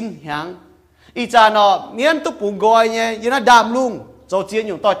nhiệt xin hàng ý cha nó miên túc bùng gọi nhé như nó đàm lung dấu chiến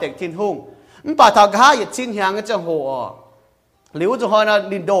dùng tội tịch thiên hùng bà thảo gá nhiệt xin hàng cái chỗ hồ liu cho hỏi nó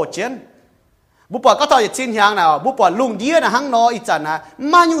lim đồ chiến bố bỏ các thằng xin hàng nào bố bỏ lùng đĩa là hăng nó ít chẳng à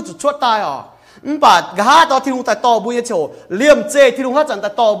mà nhu chủ chuột tai bà gã đó thì hùng tại to bùi chỗ liêm chê thì hùng hát chẳng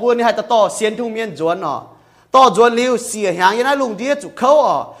tại to bùi này hay tại to xiên thùng miên chuột to chuột liu xìa hàng như này lùng đĩa chủ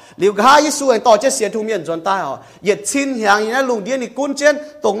khâu liu gã Giêsu anh to chết xiên thùng miên chuột tai nhiệt xin hàng như này lùng đĩa này cún trên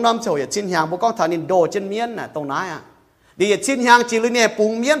tông năm chỗ nhiệt xin hàng bố con thằng nhìn đồ trên miên nè tông nái đi nhiệt xin hàng chỉ lưỡi nè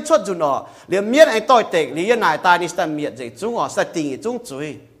bùng miên chuột chuột liêm miên anh toi tệ liu này tai đi sanh miệt gì chúng sanh tình chúng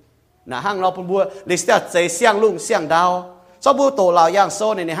chui nà hang nó bùn bùa lịch sử chế xiang lung xiang đào cho bùa tổ lào yang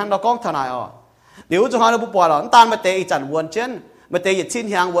sâu này hang nó con thằng này nếu cho họ nó bùa bỏ nó tan mà tê chẳng buồn chân mà tê nhiệt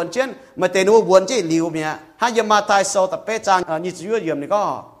xin hàng buồn chân mà tê nó buồn chứ liu mẹ hai giờ mà tai sâu tập bê trang như chữ yếm này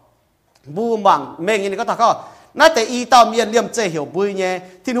có bùa mảng mình này có thật không nãy tê y tao miên liêm chế hiểu bùi nhé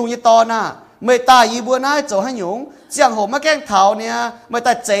thiên hùng như to na mày ta y bùa nãy chỗ hai nhúng giang hồ mà keng thảo nè mày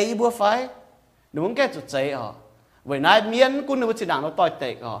ta chế y bùa phái đúng cái chủ chế vậy nãy miên cũng nó chỉ đảng nó tỏi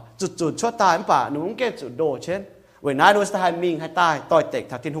tệ chuột chốt tai em bảo nó cũng cái chuột đồ trên vậy nãy nó sẽ hai mình hai tai tỏi tệ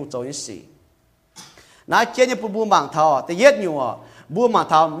thà thiên hùng châu như xì nãy trên như bùa mảng thảo thì yết nhiều bùa mảng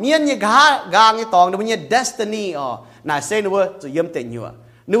thảo miên như gà như tòng nó như destiny nãy xem nó bùa chỉ yếm tệ nhiều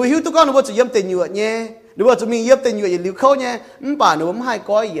nếu hiếu tụi con nó bùa chỉ yếm tệ nhiều nhé nếu bùa chúng mình yếm tệ nhiều thì liều khâu nhé em bảo nó cũng hai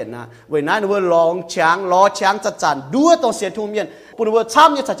coi hiện vậy nãy nó bùa lo tráng chặt chắn đua tông xiên thùng miên bùa bùa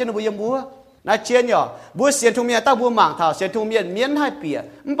chăm như chặt trên nó bùa yếm bùa nãy trên nhở bùa xiên thùng miên ta bùa mảng thảo xiên thùng miên hai bìa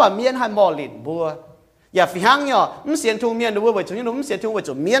bảo miên hai mò lìn bùaอย่าฝีหางnhở xiên thùng miên bùa bởi chúng nó xiên thùng bởi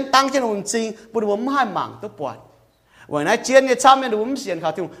chúng miên tăng trên hồn sinh bùa hai mảng tốt bọt vậy nãy trên như chăm miên bùa xiên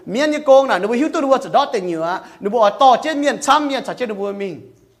khảo thùng miên như công nào bùa hiếu tôi bùa chỉ đót tiền nhựa bùa to trên miên chăm miên chặt trên bùa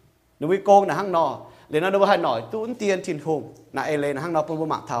mình bùa công là hang nọ lên nó bùa hai nổi tốn tiền thiên hùng nãy lên hang nọ bùa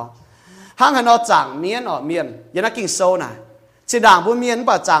mảng thảo hang hai nọ chẳng miên miên giờ nó kinh sâu này chỉ đảng bùa miên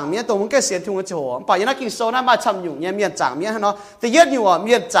bảo chẳng miên tôi muốn cái xiên thùng cái chỗ bảo giờ nó kinh sâu nó mà chăm nhung nhé miên chẳng miên nó thì yết nhiều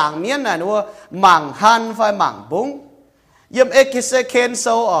miên chẳng miên này nó mảng han phải mảng búng yếm ekise ken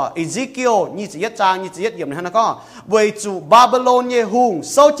sâu Ezekiel như chỉ yết trang như chỉ yết yếm này nó có với chủ Babylon như hùng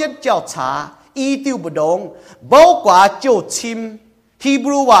sâu chết chảo chả y tiêu bờ đông bao quả chiều chim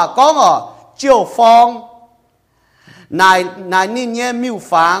Hebrew và có chiều phong này nên nhé miêu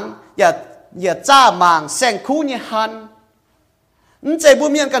phang ya cha mảng sen khu như han chế bùa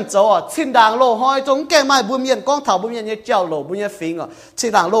miên cần chỗ xin đảng lô hoi chúng kẻ mai bùa miên con thảo bùa miên như treo lô bùa miên phình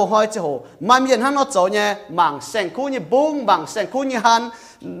xin đảng lô hoi chỗ mai miên hắn nó chỗ nhé mảng sen khu như bung mảng sen khu như han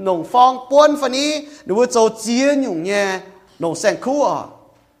nông phong buôn phần ý đúng chỗ chia nhung nhé nông sen khu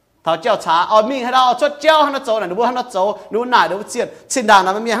thảo treo trả mình hay đâu chốt treo hắn nó chỗ này đúng hắn nó chỗ đúng nải đúng chuyện xin đảng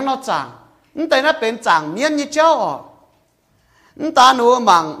là miên hắn nó chẳng tại nó bên chẳng miên như treo ta nó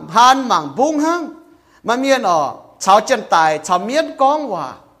mảng han mảng bung hăng mai miên cháu chân tài cháu miên con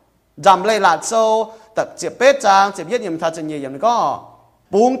hòa dầm lây lạt sâu tập chếp bếp trang chếp yết nhiệm thà chân nhiều có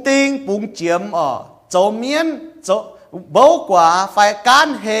bùng tinh bùng chiếm cháu miên cháu bố quả phải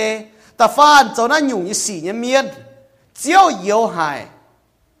can hề ta phan cho nó nhung như xỉ như miên chiếu yếu hài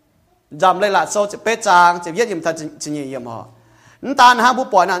dầm lên là sâu chỉ bế trang chỉ viết yếm thật chỉ nhị yếm họ ta ham bu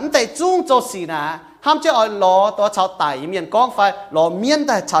bỏ nè tại chung cho xỉ nè ham chơi ở lòตัวชาวไต่miền con phải lò miền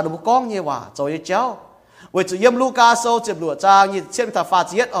tại chào được con như vậy rồi cháu với chủ yếm Luca sâu chỉ lụa trang như trên ta pha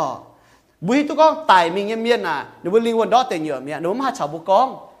giết ở bùi tụi conไต่miền miền nè nếu linh quân đó tiền nhựa miền nếu mà chào bu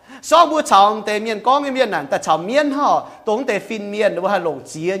con sau bu chào tề miền con miền nèแต่chào miền họ tốn tề phim miền nếu mà lồng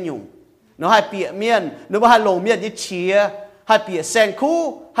chia nhung nếu hai bịa miền nếu mà hai lồng miền như chia hai bịa sen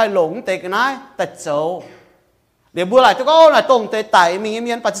khu hai lồng tề cái nàyแต่เจ้าเดี๋ยวบัวไหลทุกคนนะตรงแต่ไต่มีเ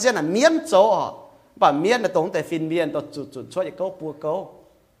มียนปัจจัยน่ะเมียนโจ้ป่ะเมียนน่ะตรงแต่ฟินเมียนตัวจุดช่วยจะเก้าปัวเก้า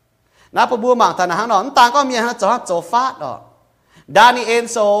นะพอบัวหมางทางนะฮะหนอนต่างก็เมียนฮะโจ้ฟาดอ๋อดานิเอล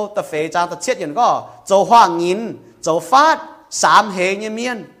โซตะเฟจางตะเชียดอย่างก็โจ้ห่างงินโจ้ฟาดสามเฮงเมี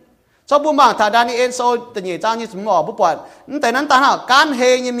ยนชอบบัวหมางทางดานิเอลโซตะเหนี่ยจางยี่สมอบุปผาแต่นั้นต่างหากการเฮ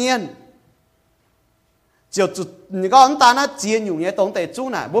งเมียน就你讲但那钱用嘢当地做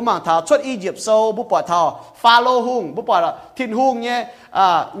呢，不忙他出伊接收不把他法老红不把了天红嘢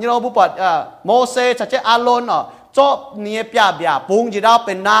你เรา不把โมเสสจะอาโรนอ๋อจอบเนี่ยเปียเปียปุงจีดาวเ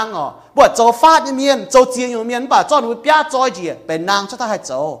ป็นนางอ๋อบ่โจฟาดเมียนโจเจียงอยู่เมียนป่ะจอหนูเปียจอยจีเป็นนางชะตาให้โ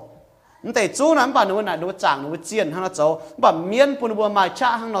จนั่นแต่จูนั้นป่ะหนูน่ะหนูจางหนูเจียนหันเราโจป่ะเมียนปุ่นบัวมาชะ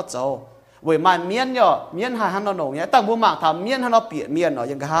หันเราโจเว้ยมาเมียนย่อเมียนหันเราหนูเนี่ยตั้งบัวหมางทำเมียนหันเราเปียเมียนอ๋อ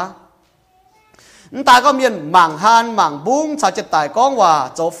ยังกะฮะตาก็เมียนหมั่งฮันหมั่งบุ้งชาวจะตายก้องว่า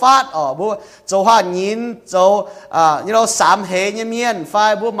โจฟาดอ๋อบัวโจฮันยินโจนี่เราสามเฮเนี่ยเมียนไฟ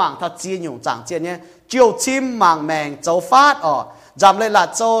บัวหมั่งทัดจีนอยู่จางเจียนเนี่ยเจียวชิมหมั่งแมงโจฟาดอ๋อจำเลยละ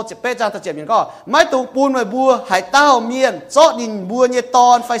โจจะเป๊ะจางตะเจียนก็ไม่ตุงปูนไม่บัวหายเต้าเมียนโจดินบัวเนี่ยตอ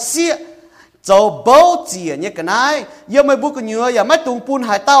นไฟเสียโจโบเจียเนี่ยกันไงยังไม่บัวกันเนื้ออย่าไม่ตุงปูนห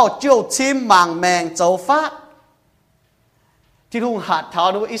ายเต้าเจียวชิมหมั่งแมงโจฟาดที่ทุ่งหัดเท้า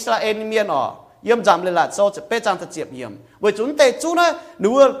ดูอิสราเอลเมียนอ๋อyếm jam lên là sauจะเป๊ะจังจะเจ็บยมvới chúng ta chú nói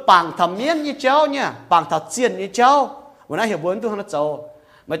nếu bằng thầm miên như cháu nha bằng thầm chiên như cháuวันนั้นเห็นบุญตัวนั้นเจ้า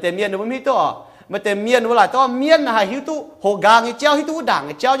ไม่แต่เมียนไม่มีตัวไม่แต่เมียนเวลาตัวเมียนน่ะหิวตู้หกกางnhư cháuหิวตู้ด่าง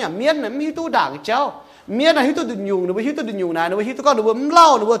như cháu nhaเมียนน่ะไม่หิวตู้ด่างnhư cháuเมียนน่ะหิวตู้ดุนยุงหนูไม่หิวตู้ดุนยุงนะหนูไม่หิวตู้ก็หนูไม่เล่า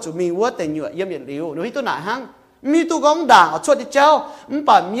หนูว่าจุมีวัวแต่เหยื่อเยี่ยมอย่างเดียวหนูหิวตู้หนาหังมีตู้ก้องด่างเอาชดที่เจ้ามัน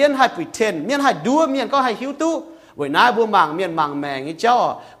ป่าเมียนให้ปิดเทนเมียนให้ดัวเมียนก็ให้หิวตู้วันนั้นบัวหมางเมียนหมางแมงนี่เจ้า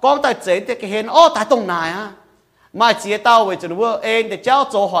กองแต่เจ๋แต่เห็นอ้อตายตรงไหนฮะมาเจียเต้าไว้จนว่าเองแต่เจ้า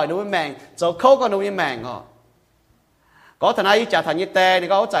โจหอยนู้นแมงโจเขาก็นู้นแมงอ๋อก็ทนายจ่าทันยี่แต่นี่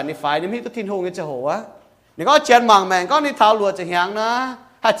ก็จ่าในฝ่ายนี่มีตัวทิ้งหงนี่จะหัวนี่ก็เจียนหมางแมงก็นี่เท้าลัวจะแหงนะ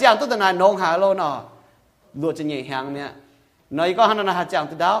หาเจียงตัวทนายนงหาโลนอ๋อลัวจะเหนียแหงเนี่ยนายก็หันนาหาเจียง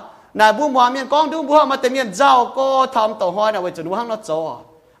ตัวดาวนายบัวหมางเมียนกองดูบัวมาแต่เมียนเจ้าก็ทำตัวหอยนะไว้จนว่าหังนอโจ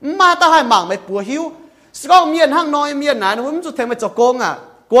มาตาให้หมางไม่ปัวหิวสก็เมียนห้างน้อยเมียนนะหนูมันจะเทมันจะโกงอ่ะ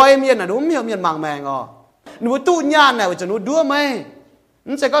กวยเมียนนะหนูเมียนหมางแมงอ๋อหนูตู้ยานน่ะว่าจะหนูดัวไหม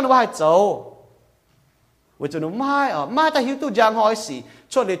นั่นจะก็หนูให้โจว่าจะหนูไม่อ๋อมาแต่หิวตู้ยางหอยสี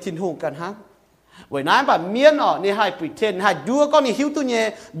ช่วยเลยทิ้งหงกันฮะวันนั้นแบบเมียนอ๋อนี่ให้ปิดเทนให้ดัวก็นี่หิวตู้เนี่ย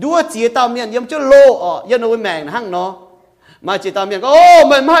ดัวเจียตาเมียนยังจะโลอ๋อยังหนูแมงห้างเนาะมาเจียตาเมียนก็โอ้ไ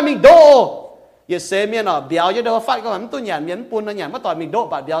ม่มีโดอย่าเสียเมียนอ๋อเบียวจะโดนฟัดก็มันตัวหยาดเมียนปูนนะหยาดเมื่อตอนมีโด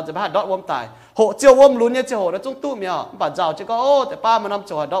บาดเบียวจะพาดอดวมตายhộ chiều ôm lún nhá chiều hộ nó trong tụ mèo bà giàu chứ có ô tại ba mà năm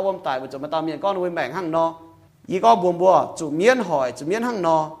chiều đọ ôm tài mà tao miệng con nuôi mèn hăng no ý có buồn bùa chủ miên hỏi chủ miên hăng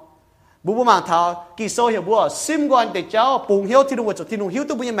no bố bố màng tháo kỳ sâu hiểu bùa sim quan để cháu bùng hiếu thì đúng chủ thì đúng hiếu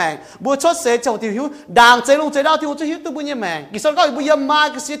tụ bùi mèn bùa chót xế chầu thì hiếu đàng chế lông chế đau thì đúng hiếu tụ bùi mèn kỳ sâu có bùi yếm mai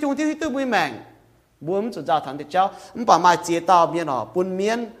cái xế thì đúng hiếu tụ bùi mèn bùa mình chủ giáo thằng để cháu mình bảo mai chế tao miên nọ bùn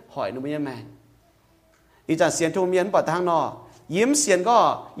miên hỏi nó bùi mèn ý chẳng xiên thu miên bảo thằng nọยิ้มเสียงก็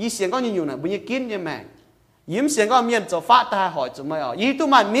ยี่เสียงก็อยู่น่ะบุญกินเนี่ยแม่ยิ้มเสียงก็เมียนจะฟ้าตาหอยจะไม่อ๋อยี่ตัว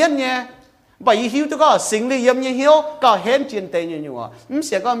มันเมียนเนี่ยบ่ยี่หิวตัวก็สิงเลยยิ้มยี่หิวก็เห็นจีนเตยอยู่อ่ะยิ้มเ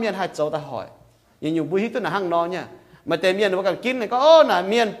สียงก็เมียนให้จะตาหอยอยู่บุญหิวตัวน่ะห้างนอนเนี่ยมาเตยเมียนว่ากันกินเนี่ยก็โอ้น่ะ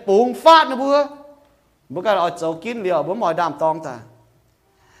เมียนปุงฟาดนะบัวบุกันเอาจะกินเหลียวบุหมอยดำตองตา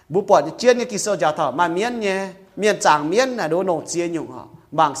บุปอดเจียนเนี่ยกิโซจ่าถอมาเมียนเนี่ยเมียนจางเมียนน่ะโดนโนเจียนอยู่อ่ะ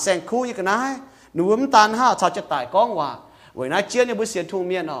บางแซงคู่ยี่กันนะหนูมันตานห้าชาวจะตายก้องว่าวันนั้นเจียนเนี่ยบุเสียนทุ่ง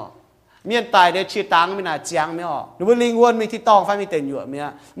เมียนอ๋อเมียนตายได้ชีตังไม่น่าเจียงไม่อ๋อหรือว่าลิงวนมีที่ตองไฟมีเต็นอยู่เมีย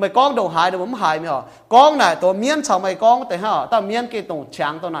ไม่ก้องดงหายเดี๋ยวผมหายไม่อ๋อก้องไหนตัวเมียนชาวไม่ก้องแต่ฮะแต่เมียนกี่ตรงช้า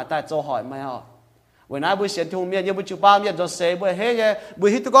งตัวไหนแต่โจหอยไม่อ๋อวันนั้นบุเสียนทุ่งเมียนยังบุจุบ้าเมียนจะเสบุเฮ้ยบุ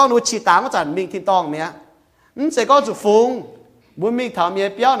ฮิตก้องหนูชีตังก็จัดมีที่ตองเมียนั่นเสก้องจุฟุงบุมีถามเมีย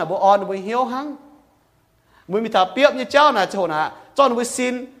เปี้ยวน่ะบุอ่อนบุเหี้ยวหังบุมีถามเปี้ยวเนี่ยเจ้าน่ะโจน่ะจอนบุซิ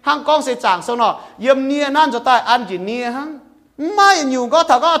นหังก้องเสจางโซนอเยี่ยมเนียนั่นจะตายอันจีเนียหัง mai nhiều có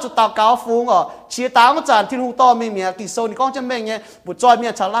thằng có chụp tàu cáo phúng ở chia tám có tràn thiên hùng to mình mẹ kỳ sâu thì con chân mình nhé bụt trôi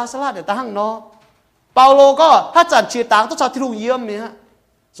miệng chả la để ta hăng nó Paulo có hát tràn chia tám tốt cho thiên hùng yếm mẹ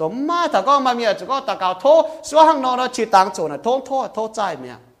giống mai thằng có mà mẹ chỉ có tàu cáo thô xóa hăng nó chia tám chỗ này thô trái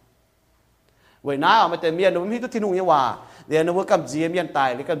mẹ vậy nãy ở mấy tên miền nó mới biết thiên hùng như hòa để nó mới cầm dìa miền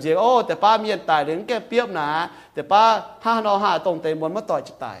tài để cầm dìa ôแต่ป้าmiền tài đến cái piếp nèแต่ป้าห้าnóห้าตรงเต็มบนมาต่อย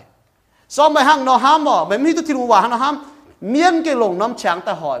จิตตายซ้อมไปห้างnóห้ามอ๋อไม่มีตัวที่รู้ว่าห้างnóห้ามเมียนเกลงน้ำช้างแ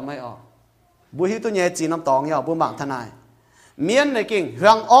ต่หอยไม่ออกบุหิตัวเนี้ยจีน้ำตองเนี่ยบุหมังทนายเมียนในกิ่งเฮื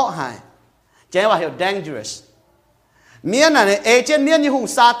องอ้อหายเจ้าว่าเหรอ dangerous เมียนน่ะเนี่ยเอเจนเมียนยี่หุ่ง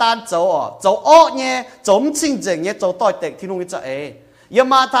ซาตานโจอ๋อโจอ้อเนี่ยโจมจริงจังเนี่ยโจต่อยเตะที่นุ่งจะเอยา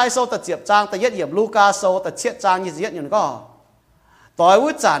มาไทยโซแต่เจียบจางแต่ยัดเหยียบลูกาโซแต่เชี่ยจางยี่ยัดอย่างก็ต่อย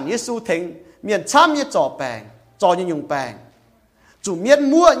วุ้จันยิสูถึงเมียนช้ำเนี่ยจ่อแปงจ่อยังยุงแปงจุ่มเมียน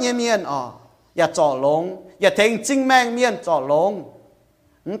มั่วเนี่ยเมียนอ๋ออย่าจ่อลงอย่าเทงจิ้งแมงเมียนจ่อลง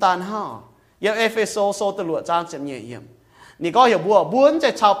น้ำตาลห่ออย่าเอฟเฟโซโซตะลุจางเจ็บเยี่ยเยี่ยมนี่ก็อย่าบัวบ้วนใจ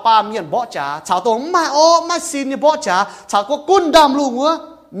ชาวป่าเมียนบ่จ๋าชาวตรงไม่โอ้ไม่ซีนเนี่ยบ่จ๋าชาวก็กุ้นดำลุงวะ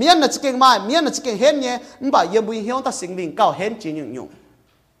เมียนน่ะจะเก่งไม่เมียนน่ะจะเก่งเห็นเนี่ยมันบ่ยังบุญเฮียงตัดสิ่งลิงเก่าเห็นจีนยุ่ง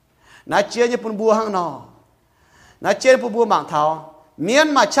นายเจียเนี่ยปุ่นบัวข้างนอกนายเจียปุ่นบัวหมางเท้าเมียน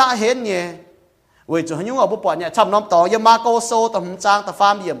มาชาเห็นเนี่ยเว้ยจุดยุ่งเอาบุปผาเนี่ยชำน้ำต่อยามาโกโซตะหุ่นจางตะฟา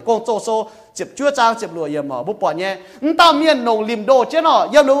มเยี่ยมโกโจโซเจ็บชั่วจางเจ็บรัวเยี่ยมบุปผาเนี่ยตาเมียนหนงริมโดเจนอ๋อ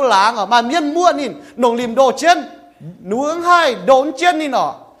ยามหนูหลางอ๋อมาเมียนมั่วนี่หนงริมโดเจนหนูให้โดนเจนนี่อ๋อ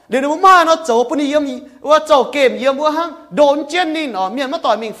เดี๋ยวหนูมาเนาะโจปุ่นเยี่ยมว่าโจเกมเยี่ยมบัวหังโดนเจนนี่อ๋อเมียนมาต่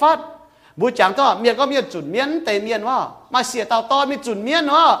อยมิงฟัดบุจังก็เมียนก็เมียนจุดเมียนแต่เมียนว่ามาเสียเตาตอนมีจุดเมียน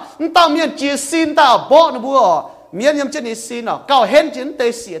ว่าตาเมียนจีซินตาโบนะบัวเมียนยังจะนี่ซินอ๋อเก่าเห็นจินเต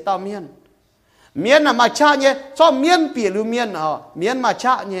เสียตาเมียนเมียนน่ะมาชาเนี่ยชอบเมียนเปียหรือเมียนอ๋อเมียนมาช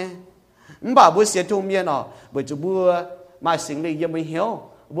าเนี่ยมันบ่าบัวเสียทุงเมียนอ๋อบัวจะบัวมาสิงเลยยังไม่เหี่ยว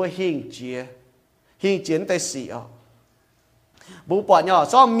บัวหิงเจียนแต่สีอ๋อบัวปอดเนี่ย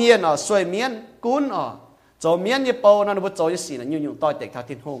ชอบเมียนอ๋อสวยเมียนกุ้นอ๋อโจเมียนยี่โปนั่นบัวโจยี่สีน่ะยุ่งต่อยเด็กทา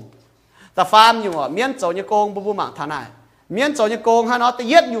ทิ้งหงแต่ฟาร์มอยู่อ๋อเมียนโจยี่โกงบัวหมางทนายเมียนโจยี่โกงฮะเนาะแต่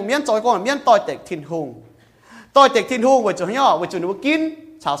เย็ดอยู่เมียนโจยี่โกงเมียนต่อยเด็กทิ้งหงต่อยเด็กทิ้งหงบัวโจเนี่ยบัวโจบัวกิน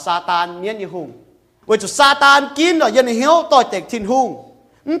ชาวซาตานเมียนยี่หงว่าจุดซาตานกินหรอยันเหี้ยวต่อยเด็กทิ้งหง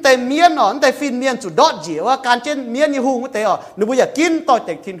แต่เมียนหรอแต่ฟินเมียนจุดดอดเจี๋ยวว่าการเช่นเมียนยี่หงไม่เตะอ๋อหนูบัวอยากกินต่อยเ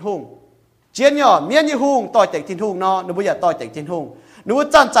ด็กทิ้งหงเจียนหรอเมียนยี่หงต่อยเด็กทิ้งหงเนาะหนูบัวอยากต่อยเด็กทิ้งหงหนู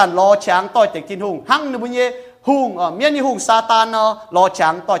จันรอช้างต่อยเด็กทิ้งหงหั่งหนูบัวเย่หงอ๋อเมียนยี่หงซาตานเนาะรอช้า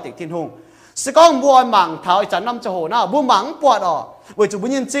งต่อยเด็กทิ้งหงสก้องบัวหมังเท้าไอ้จันน้ำจะโหน่าบัวหมังปวดอ๋อว่าจุดบัว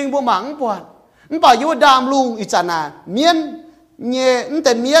ยินจริงบัวหมังปวดมันป่าอยู่ดามลุงอีจันน่ะเมียนเนี่ยแ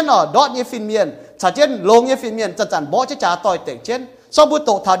ต่เมียนอ๋อดอดเนี่ยฟินเมียนชาเจนลงเนี่ยฟินเมียนจันบ่จะจ่าต่อยเตะเจนซอบุโต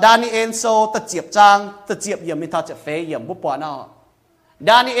ถาดานิเอ็นโซตะเจียบจางตะเจียบเยี่ยมมีท่าจะเฟยเยี่ยมบุปผาเนาะด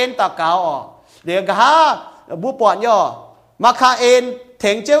านิเอ็นตะเกาอ๋อเดี๋ยวกะฮะบุปผาย่อมาคาเอ็นเถ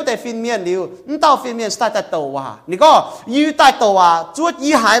งเจ้าแต่ฟินเมียนดิวนั่นเต้าฟินเมียนสไตล์แต่โตว่ะนี่ก็ยืดใต้โตว่ะจวด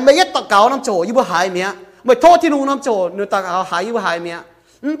ยีหายไม่ยัดตะเกาน้ำโจยี่บ่หายเมียไม่โทษที่นุ่งน้ำโจนูตะเกาหายยี่บ่หายเมีย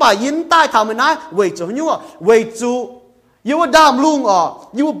นั่นป่ายินใต้ทำมันนะเวจูยั่วเวจูยูว่าดามลุงอ๋อ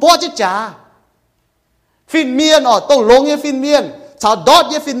ยูว่าบอจะจ่าฟินเมียนอ๋อต้องลงยี่ฟินเมียนชาวดอด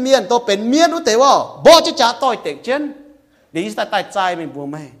ยี่ฟินเมียนต้องเป็นเมียนรู้แต่ว่าบอจะจ่าต่อยเตะเช่นเดี๋ยวจะตายใจไม่บัว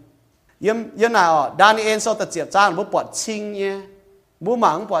ไม่ยังน่ะอ๋อดานิเอ็นโซตะเจียบจ้างบัวปวดชิงเนี่ยบัวห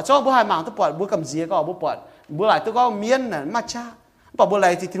มังปวดชอบบัวหายหมังตัวปวดบัวกำเสียก็บัวปวดบัวไหลตัวก็เมียนน่ะมาชาปวดบัวไหล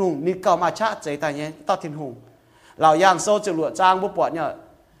ที่ทิ้งหงนี่เก่ามาชาใจตายเนี่ยต่อทิ้งหงเราย่างโซจะหลวดจ้างบัวปวดเนี่ย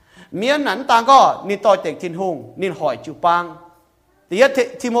เมียนนั้นต่างก็นี่ต่อยเตะทิ้งหงนี่หอยจูปังแต่ยัด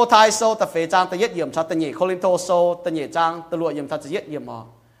ทิโมไทโซตะเฟจางแต่ยัดเยี่ยมชาตะเน่โคลินโตโซตะเน่จางตะลวดเยี่ยมชาจะยัดเยี่ยมอ๋อ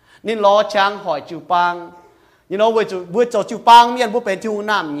นี่ล้อช้างหอยจูปังyou know บัวโจจูปังเมียนบัวเป็นทิ้ง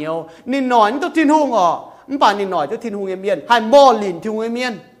น้ำเหนียวนี่หน่อยนี่ตัวทิ้งหงอ๋อมันป่านนี่หน่อยตัวทิ้งหงเมียนให้หม้อลินทิ้งหงเมีย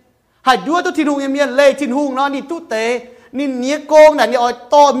นให้ด้วยตัวทิ้งหงเมียนเลยทิ้งหงเนาะนี่ตุ้เตนี่เนี้ยโกงน่ะนี่อ้อย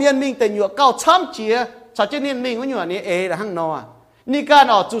ต่อเมียนมิงแต่หยวกเก้าช้ำเจียชาวเจนี่มิงว่าหยวกนี่แต่หั่งนอนี่การ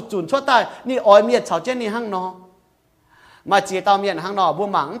อ๋อจุดชั่วใต้นี่อ้อยเมียนชาวเจนี่หั่งนอมาเจียตาเมียนหั่งนอบัว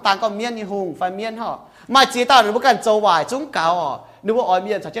หมังต่างก็เมียนนี่หงไฟเมียนห่อมาเจียตาหนูว่าการโจวายจุ้งเก่าอ๋อนึกว่าอ้อยเ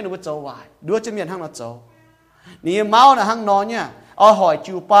มียนชาวเจนี่ว่าโจวายด้วยจะเมียนหั่งนอโจนี่เมาน่ะหั่งนอเนี่ยอ้อยหอย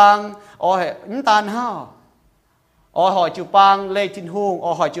จูปังอ้อยน้ำตาลห่ออ้อยหอยจูปังเลยทิ้งหงอ้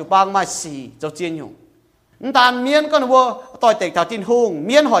อยหอยจูปังมาสีเจ้าเจียนอยู่น้ำตาลเมียนก็นึกว่าต่อยเตะแถวทิ้งหงเ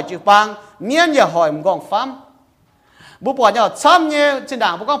มียนหอยจูปังเมียนอย่าหอยมันกองฟ้าบุปผาเนี่ยช้ำเนี่ยจินด่า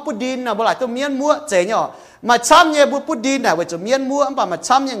งบุกองปุดดินน่ะบุหลายตัวเมียนมัวเจ๋งเนี่ยมาช้ำเนี่ยบุปุดดินน่ะว่าจะเมียนมัวอันป่ามา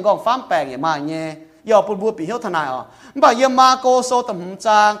ช้ำเนี่ยกองฟ้าแปลงเนี่ยมาเนี่ยย่อปุดบัวปีเหี้ยวทนายอ๋อบ่าเยี่ยมมาโกโซตะหุ่มจ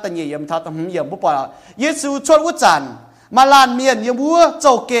างตะเยี่ยมท่าตะหุ่มเยี่ยมบุปผาเยซูชวนวุจัน mà lan miền như búa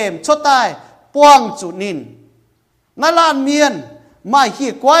châu kềm chốt tai quang chủ nín nó lan miền mà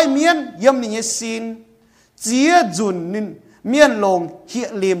hiện quay miền yếm nín xin chia dùn nín miền lồng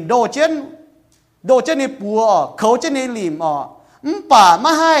hiện liềm đồ trên này bùa khấu trên này liềm bà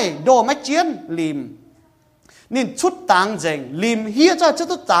mà hay đồ mà chiến liềm nín chút tàng dành liềm hiện ra chút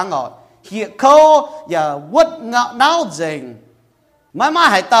tàng hiện khâu và quất ngạo náo dành mà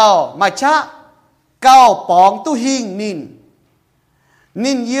hải tàu mà cha cao bóng tu hình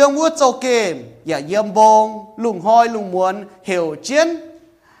nín yếm vua châu kềm và yếm bông lùng hoi lùng muốn hiểu chiến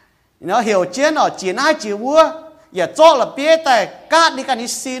nó hiểu chiến ở chiến ai chịu vua và cho là bế tài cát đi cả ní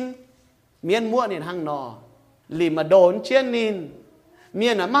xin miền mua nín hăng nọ lì mà đồn chiến nín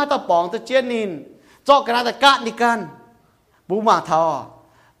miền là ma ta bóng tu chiến nín cho cái này cát đi can bố mà thò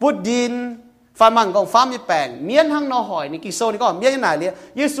bút điên pha măng gong pha mi bèn miền hăng nọ hỏi ní kỳ sâu ní có miền như này liền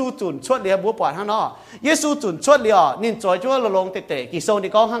Giêsu chuẩn chuột liền bố bỏ hăng nọ Giêsu chuẩn chuột liền nín choi chúa lồng tệ kỳ sâu ní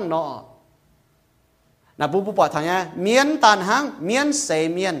có hăng nọ là bố bỏ thằng nhá miền tàn hăng miền sấy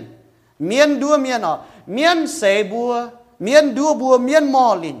miền đua miền miền sấy bùa miền đua bùa miền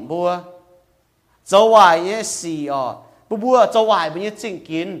mò lìn bùa châu hoài nhé xì bùa châu hoài bùa nhé chinh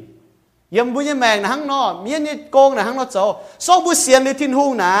kín yếm bùa nhé mèn hăng nọ miền nhé công là hăng nọ châu sau bùa xiên đi thiên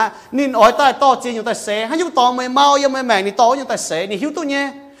hung nà nín ói tai to chi nhiều tai xé hay chúng to mày mau yếm mày mèn đi to nhiều tai xé nín hiếu tu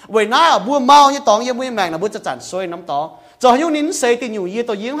nhé vậy nãy bùa mau như to yếm bùa mèn là bùa chặt xuôi nắm to cho hiếu nín xé thì nhiều嘢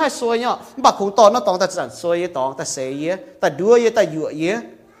to yếm hay xuôi nhá bạc khung to nó to ta chặt xuôi to ta xé yếm ta đua yếm ta dựa yếm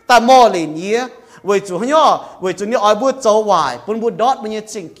ta mò lìn yếm vậy chủ nhá vậy chủ nhá ai bùa châu hoài bùa đót bùa nhé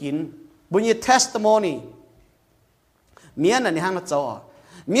chinh kín bùa nhé testimony miền là ní hang nó châu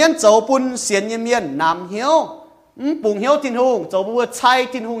miền châu bùn xiên như miền nam hiếu bùng hiếu thiên hùng châu bùa chay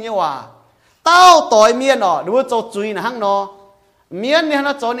thiên hùng như hòa tao tỏi miền bùa châu chui là hang nó miền này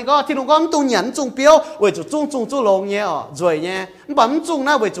nó châu này có thiên hùng có tung nhẫn tung biếu vậy chủ tung lồng nhé rồi nhé bấm tung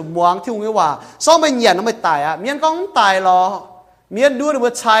na vậy chủ muang thiên hùng như hòa sau mình nhẫn nó mới tài miền có tài lo miền đua bùa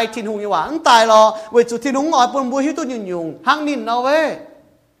chay thiên hùng như hòa tài lo vậy chủ thiên hùng bùn bùa hiếu tu nhung hang nín nó vậy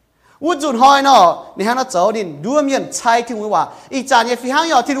uจุดหอยเนาะนี่ฮะเนาะเจ้าดินดูเมียนชัยที่หัวว่าอีจานเนี่ยฟีหัง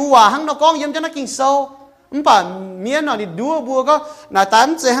ยอที่หัวหังเนาะก้องเยี่ยมจะนักกินโซ่ป่ะเมียนเนาะนี่ดูบัวก็น่ะตัน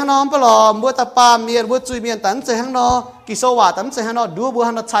เจหังเนาะป่ะหรอบัวตะปาเมียนบัวจุยเมียนตันเจหังเนาะกิโซว่าตันเจหังเนาะดูบัว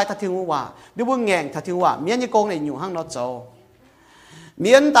หังเนาะชัยทัดที่หัวดูบัวแง่งทัดที่หัวเมียนยี่กงเนี่ยอยู่หังเนาะเจ้าเ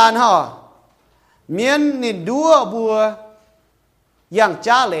มียนตันฮะเมียนนี่ดูบัวอย่าง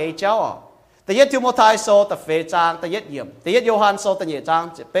จ้าเลยเจ้าแต่ยัดทิโมไทโซแต่เฟจางแต่ยัดเยี่ยมแต่ยัดโยฮันโซแต่เยจาง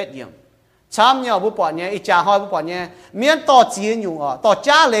จะเป็ดเยี่ยมช้ำเนี่ยบุปผาเนี่ยอีจ่าหอยบุปผาเนี่ยเมียนต่อจีนอยู่ต่อ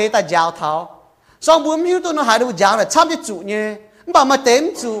จ้าเลยแต่ยาวเท้าสองบุญมิวตัวน้องหายดูยาวเลยช้ำจะจุเนี่ยมันบอกมาเต็ม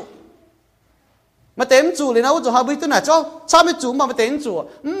จุเลยนะว่าจะหายบุญตัวไหนจ้าช้ำจะจุมาเต็มจุ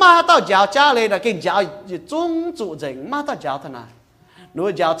มาต่อยาวจ้าเลยนะเก่งยาวจุ้งจุเจ๋งมาต่อยาวเท่านั้นหนู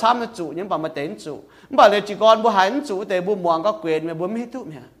ยาวช้ำจะจุเนี่ยบอกมาเต็มจุมันบอกเลยจีกรบุหายจุแต่บุมวงก็เกวียนเนี่ยบุไม่ตุ้ม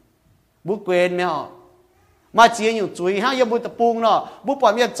เนี่ยบุเกวียนเนี่ยมาเจียอยู่จุยฮะยังบุตรปุงเนาะบุปผา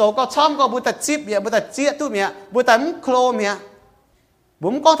เมียโจก็ช้ำก็บุตรจิบเมียบุตรเจี๊ยตุ้มเมียบุตรมุโครเมีย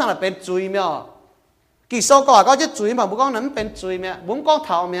บุ้มก้องทางไหนเป็นจุยเมียกี่โซก่อนก็จะจุยมาบุ้มก้องนั้นเป็นจุยเมียบุ้มก้องเ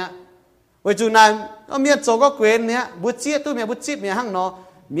ท้าเมียไว้จุนั้นก็เมียโจก็เกวียนเมียบุตรเจี๊ยตุ้มเมียบุตรจิบเมียหั่งเนาะ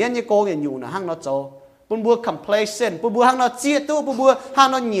เมียนี่โกงอยู่นะหั่งเนาะโจปุ่นบัว complacent ปุ่นบัวหั่งเนาะเจี๊ยตุ้ปุ่นบัวหั่ง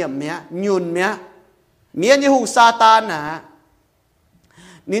เนาะเหนียมเมียหยุ่นเมียนี่หูซาตานนะ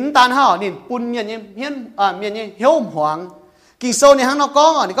นินตานห่อนินปุ่นเมียนี่เฮียนเมียนี่เหี้ยวหวงกี่โซนี่หั่งเนาะก้อ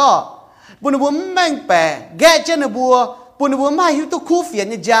งนี่ก็ปุ่นบัวแม่งแปะแกเจนบัวปุ่นบัวไม่หิวตุคู่เฟียน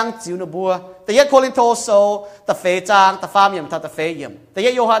นี่จางจิวนะบัวแต่ยัดโคลินโตโซแต่เฟจางแต่ฟาร์มยำแต่เฟยำแต่ยั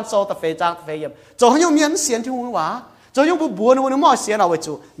ดโยฮันโซแต่เฟจางแต่เฟยำจงให้ยงเมียนเสียนที่หัวจงยงบัวนึกว่านึกมอเสียนเอาไว้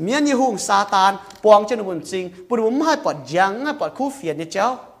จูเมียนยี่หุ่งซาตานปวงเจนบุญจริงปุ่นบัวไม่ปอดยังไม่ปอดคู่เฟียนนี่เจ้า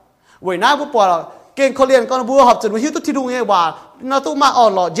เว้ยน้าบัวปอดเก่งเขาเรียนก็บัวหอบจนว่าหิวตุที่ดูไงว่าเราตู้มาอ่อ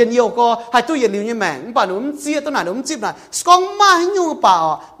นหล่อเย็นเยี่ยวก็ให้ตู้เย็นลิ้วยี่แมงป่าหนุ่มเจี๊ยตัวไหนหนุ่มจีบไหนสกองมาให้ยุ่งป่า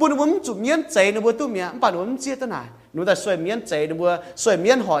ปุ่นบัวจุ่มเมียนใจในบัวตู้เมียป่าหนุ่มเจี๊ยตัวไหนหนูแต่สวยเมียนใจในบัวสวยเมี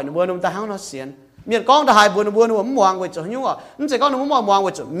ยนหอยในบัวหนุ่มแต่ห้างนอเสียนเมียนก้องแต่หายบัวในบัวหนุ่มมองไว้จุดยุ่งอ่ะนั่นใจก้องหนุ่มมองไ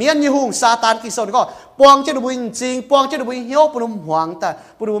ว้จุดเมียนยี่หุ่งซาตานกิโซนก็ปวงเจ้าหนุ่มจริงปวงเจ้าหนุ่มเหี้ยวปุ่นหนุ่มหวงแต่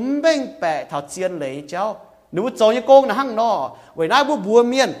ปุ่นหนุ่มเบ่งแปะเท่าเจียนเลยเจ้าหนูโจยี่โกงในห้างนอไว้หน้าบัว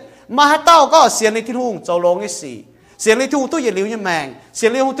เมียนมาให้เต้าก็เสียงในที่หุ่งโจลงไอ้สี่เสียงในที่หุ่งตู้เย็นลิ้วยี่แมงเสียง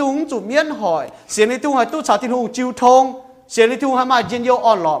ในที่หุ่งจุ่มเมียนหอยเสียงในที่หุ่งให้ตู้ชาวที่หุ่งจิวทงเสียงในที่หุ่งให้มาเย็นเยี่ยวอ่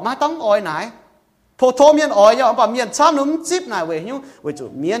อนหล่อมาต้องอ้อยไหนโทเมียนอ้อยย่อป่าเมียนช้ำหนุ่มจิบไหนเว้ยยุ่งเว้ยจุ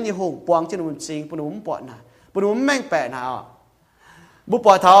เมียนยี่หุ่งปวงเจ้าหนุ่มจริงปุ่นหนุ่มปอดไหนปุ่นหนุ่มแม่งแปะไหนบุปผ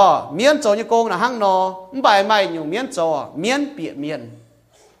าทอเมียนโจยี่โกงนะหั่งนอใบไม้อยู่เมียนโจเมียนเปียเมียน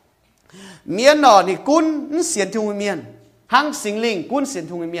หนอนี่กุ้นเสียนที่หุ่งเมียน hang sinh linh quân xiên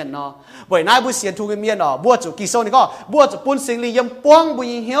thung cái miền nó bởi nay bữa xiên thung cái miền nó bữa chủ kỳ sâu này có bữa chủ quân sinh linh yếm quang bữa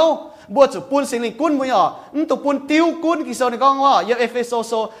nhìn hiếu bữa chủ quân sinh linh quân bữa nhỏ tụ quân tiêu quân kỳ sâu này có ngõ yếm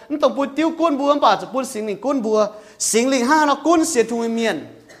Ephesos tụ quân tiêu quân bữa bảo chủ quân sinh linh quân bữa sinh linh ha nó quân xiên thung cái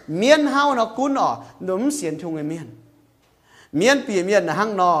miền hao nó quân nó nấm xiên thung cái miền bìa miền là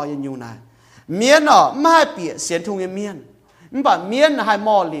hang nó như nhau này miền nó mai bìa xiên thung cái bảo miền là hai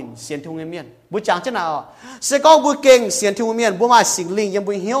mò lìn xiên thung cái bữa chẳng thế nào sẽ có bữa kinh xiên thung cái bữa mai sinh linh yếm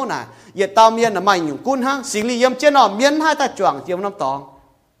bữa hiếu này giờ tao miền là mày nhung quân hang sinh linh yếm trên nó miền hai ta choàng tiêm năm tòng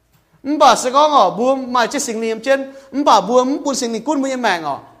bảo sẽ có ngỏ bữa mai chết sinh linh yếm trên bảo bữa quân sinh linh quân bữa yếm mèn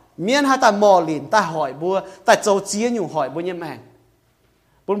ngỏ miền hai ta mò lìn ta hỏi bữa ta châu chia nhung hỏi bữa yếm mèn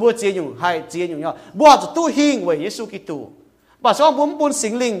bữa chia nhung hai chia nhung nhau bữa tu hiền với Giêsu Kitô bà sao bún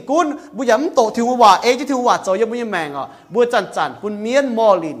sinh linh cún bún yếm tổ thiếu hòa ấy chứ thiếu hòa cho yếm bún yếm mèn à bún chăn bún miên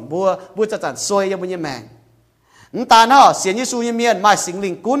mò lìn bún chăn xoay yếm bún yếm mèn ta nó xiên Giêsu yếm miên mai sinh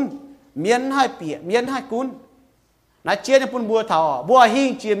linh cún miên hai bịa miên hai cún nãy chia cho bún bùa thảo bùa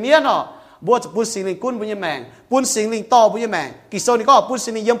hiên chia miên à bún sinh linh cún bún yếm mèn bún sinh linh to bún yếm mèn kỳ sau này có bún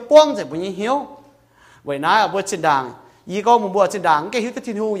sinh linh yếm quang rồi bún yếm hiếu vậy nãy bún trên đàng ý có một bữa trên đảng cái hiếu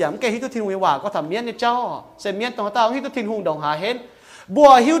thiên hùng giảm cái hiếu thiên hùng hòa có thầm miên để cho sẽ miên tao tao hiếu thiên hùng đồng hà hết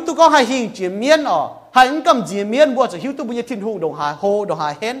bữa hiếu tu có hai hình chỉ miên hai những cầm gì miên bữa chỉ hiếu tu bây giờ thiên hùng đồng hà hồ đồng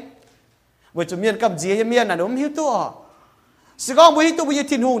hà hết bữa chỉ miên cầm gì miên là đúng hiếu tu sẽ có bữa hiếu tu bây giờ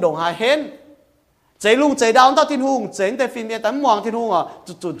thiên hùng đồng hà hết chạy lung chạy đào tao thiên hùng chạy tại phim miên tấm mhoàng thiên hùng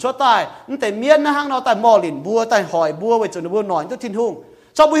chuẩn cho tài tại miên nó hang nó tại mò lìn bùa tại hỏi bùa vậy cho nó bùa nói tới thiên hùng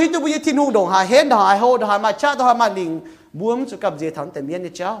sau buổi hít buổi thiên hùng đồng hải hến đồng hải hồ đồng hải mà cha đồng hải mà đình buông cho cầm gì thằng tại miền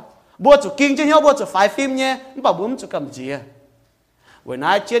này cháu buông cho kinh chứ nhau buông cho phải phim nhé bảo buông cho cầm gì buổi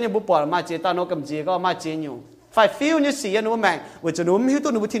nay chia như buổi bỏ mà chia tao nó cầm gì có mà chia nhiều phải phiêu như xì nó mèn buổi cho nó hít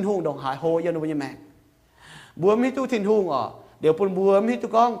tu nó buổi thiên hùng đồng hải hồ nó buổi mèn buông hít tu thiên hùng đều buông buông hít tu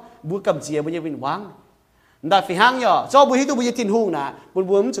con buông cầm gì buổi vinh quang đã phải hang nhở sau buổi hít tu buổi thiên hùng nè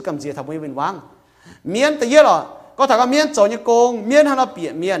buông cho cầm gì thằng buổi vinh quang miền tự nhiên rồi có thằng có miên trâu như công miên hắn nó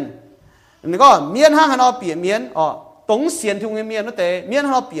bịa miên, này có miên hắn nó bịa miên, tống xiên thung cái miên nó tệ miên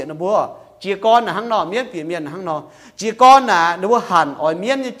hắn nó bịa nó bùa, chỉ con là hắn nó miên bịa miên là hắn nó, chỉ con là nó bùa hẳn ở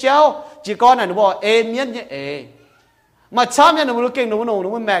miên như treo, chỉ con là nó bùa miên như mà cha miên nó bùa kinh nó bùa nổ nó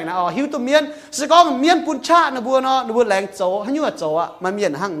bùa mèn là hiu tụ miên, chỉ có miên bún cha nó bùa leng trâu, hắn như là trâu mà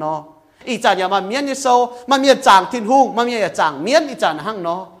miên là hắn nó, ý chả nhà mà miên như sâu, mà miên chàng thiên hung, mà miên là chàng miên ý chả là hắn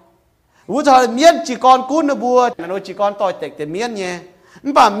nó. Vũ cho miên chỉ con cún nó bùa nó chỉ con tỏi tệch để miên nhé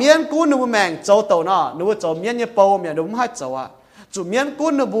bà miên cún nó bùa mèn châu tàu nó bùa châu miên như bầu miên đúng hai châu chủ miên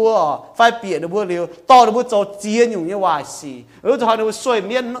cún nó bùa phải bịa nó bùa liều to nó bùa châu chia nhung như hoài xì cho nó xoay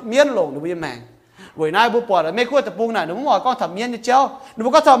miên lồng nó bùa mèn buổi nay bùa bỏ là mấy cô tập bung này nó muốn con thầm miên như treo nó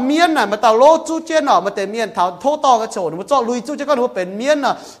có thầm miên này mà tàu lô chú trên nó mà để miên thảo thô to cái chỗ nó cho lùi chú chứ con nó bền miên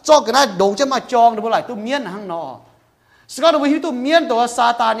là cho cái này đống cho mà tròn nó lại tu miên là hăng nóสก็ดูวิธีตัวเมียนตัวซา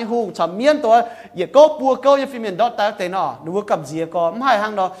ตานนี่หูชอบเมียนตัวอย่าก็ปัวก็อย่าฟิเมียนดอตแต่เตนดูว่ากับเจียก็ไม่ให้หา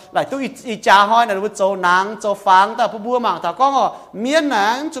งดอหลายตัวอีจ่าห้อยนะดูว่าโจนางโจฟังแต่ผู้บัวหมางแต่ก็เมียนหนั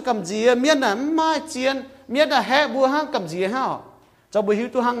งจุกับเจียเมียนหนังไม่เจียนเมียนหนังแห่บัวห้างกับเจียห้าเจ้าบุหิว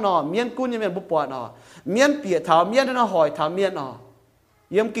ตัวห้างนอเมียนกุ้นยังเมียนบุปผานอเมียนเปียเท้าเมียนนั่นหอยเท้าเมียนอ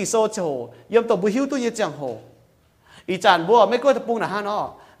เยี่ยมกี่โซโจเยี่ยมตัวบุหิวตัวเยี่ยจังโหอีจานบัวไม่ก็จะปุงหนาห้านอ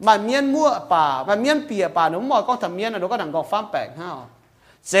mà miên muaป่าmà miên bìaป่าnó mò con thầm miên là nó có thằng gòn phám bèn ha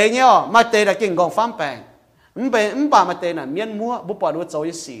dễ nhớ mà tê là kinh gòn phám bèn bà mà tê là miên mua bố bỏ nó trâu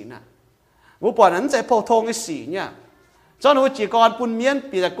cái xỉ nè bố bỏ nó sẽ phô thông cái xỉ nha cho nó chỉ còn bún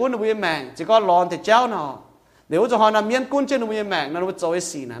miên bìa cún nó bùi mèn chỉ còn lòn thì cháu nó nếu cho họ là miên cún trên nó bùi mèn nó trâu cái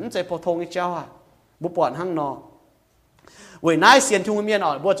xỉ nè nó sẽ phô thông cái cháu à bố bỏ hăng nó buổi nay xiên chung miên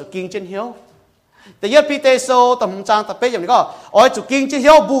ở bố cho kinh trên hiếuแต่ยัดพิเตโซตำจางตะเป๊ะอย่างนี้ก็อ๋อจุกิงที่เ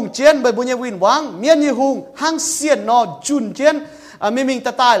หี้ยวบุงเจียนใบบุญยวินวังเมียนยี่หุงห้างเสียนนอจุนเจียนไม่มิงต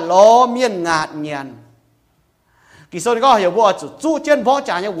ะใต้ล้อเมียนงาดเงียนกิโซนี่ก็เหี้ยวบัวจุจูเจียนบ่จ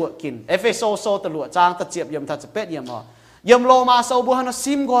างยังวัวกินเอฟเอโซโซตะหลวจางตะเจียบยำตะจะเป๊ะยำอ๋อยำโลมาโซบัวฮัน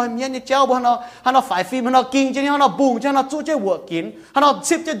ซิมกอยเมียนยี่เจ้าบัวฮันฝ่ายฟิล์มฮันกิงเจียนฮันบุงเจียนฮันจูเจียวัวกินฮัน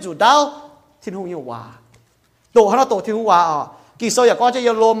ซิบเจียนจุดดาวทิ้งหุงยี่ว่าโตฮันโตทิ้งหุงว่าอ๋อkỳ sau giờ có chơi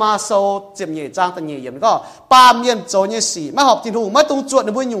lô ma sau chìm nhẹ trang tận nhẹ yếm có ba miền châu nhẹ xỉ mà học thiên hùng mà tung chuột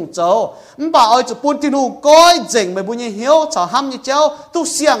nó bui nhung châu bảo ơi chụp buôn thiên hùng coi dình mà bui nhẹ hiếu chảo ham nhẹ châu tu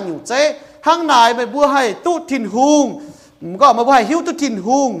xiang nhung chế hang nài mà bua hay tu thiên hùng có mà bua hay hiếu tu thiên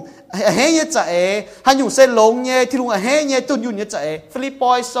hùng hé nhẹ chạy hay nhung xe lông nhẹ thiên hùng hé nhẹ tu nhung nhẹ chạy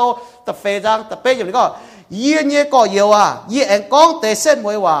Philippines sau tập phê giang tập bê yếm có yên nhé có nhiều yên anh con tế sen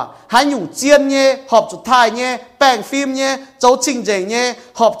mới hai nhung chiên nhé họp chủ thai nhé bèn phim nhé châu trình dành nhé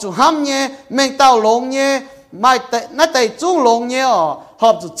họp chủ hâm nhé men tàu lông nhé mai tệ nó tệ chung lồng nhé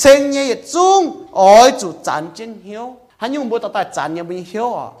họp chủ chênh nhé chung ỏi chủ chán trên hiếu hắn nhung bố tao tại chán nhé bố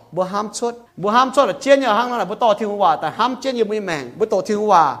hiếu bố ham chốt là chiên nhờ hăng là bố tao thiên hòa tại ham chiên nhé bố mèn bố tao thiên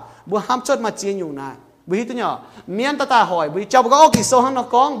hòa bố ham chốt mà chiên nhung này bố hít tu nhở miên ta hỏi bố cháu bố kỳ sâu hăng nó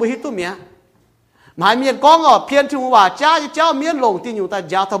con bố hít tu mía mà miên con ở phiên thiên hòa cha miên lồng tin nhung ta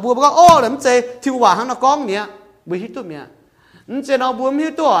giáo thầu bố bố làm gì thiên hòa hăng nó con mía bố hít tu mía chế nó bùa mi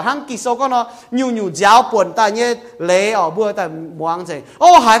tu hang kỳ sâu con nó nhiều giáo buồn ta nhé lệ ở bùa ta muang thế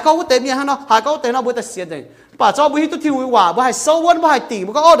hải câu tế mi hang nó hải câu tế nó bùa ta xiên thế bà cho bùa hít tu thiêu hòa bùa hải sâu vốn bùa hải tỉ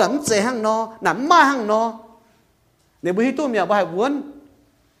bùa có đấm chế hang nó nắm ma hang nó để bùa hít tu mi bùa hải vốn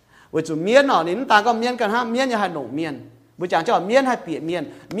bùa chủ miên nó đến ta có miên cần hang miên như hải nổ miên bùa chẳng cho miên hay bịa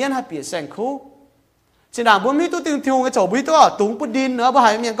miên hay bịa sành khu chỉ là bùa mi tu thiêu cái chỗ bùa hít tu ở tung bút đin nữa bùa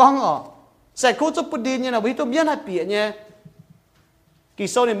hải miên con ở sành khu chút bút đin như là bùa hít tu miên hay bịa nhé kỳ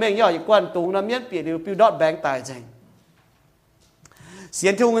sâu này mình nhở quan tùng nó miễn biệt điều piu đọt bang tài dành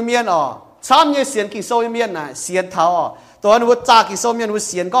xiên thung cái miễn chăm như xiên kỳ sâu cái miễn này xiên tháoตัวนู้นจ่าkỳ sâu miễnนู้นเ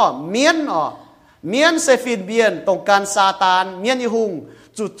สียนก็เมียนเมียนเซฟินเบียนตรงการซาตานเมียนยี่หุง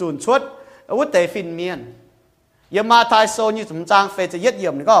จุดชุดวุ้เตฟินเมียนยามาไทยโซนี่สมจางเฟจะเย็ดเยี่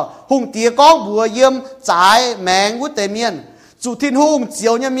ยมนี่ก็หุงเตียก้องบัวเยี่ยมจ่ายแมงวุ้เตเมียนจุดทิ้นหุงเจี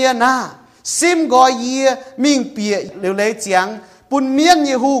ยวเนี่ยเมียนนะซิมกอยเยี่ยมิ่งเปียเหลวเลยเจียงปุ่นเมียน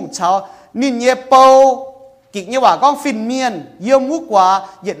ยี่หุงชาวนินเย่เปากิกเนี่ยว่าก้องฟินเมียนเยี่ยมมุกว่า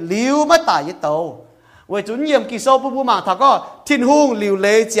เหยียดลิ้วไม่ตายเหยียดโตเวจุนเยี่ยมกี่โซ่ผู้หมางถ้าก็ทิ้นหุงลิ้วเล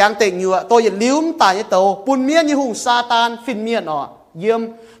ยเจียงเต่งอยู่ตัวเหยียดลิ้วไม่ตายเหยียดโตปุ่นเมียนยี่หุงซาตานฟินเมียนเยี่ยม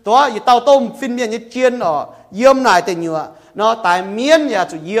ตัวเหยียดเตาต้มฟินเมียนยี่เจียนเยี่ยมนายเต่งอยู่nó tại miên nhà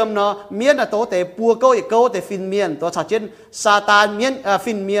chủ yếm nó miên là tố tế bùa câu để câu để phim miên tố chả trên Satan miên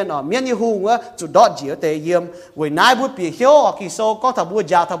phim miên miên như hùng á chủ đọt chỉ tế yếm với nai bút bì hiếu kỳ số có thằng bùa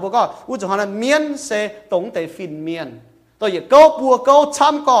già thằng bùa có bùa chủ là miên sẽ tống tế phim miên tôi giờ câu bùa câu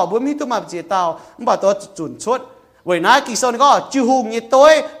chăm cỏ bùa mi tu mà chỉ tao bảo tôi chuẩn suốt với nai kỳ số nó có chữ hùng như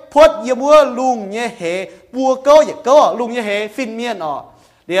tôi phốt yếm bùa lùng như hệ bùa câu giờ câu lùng như hệ phim miên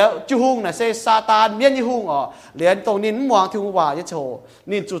เดี๋ยวจูฮุงน่ะเซซาตานเมียนยูฮุงเหรียญตรงนี้มองที่ว่าจะโชว์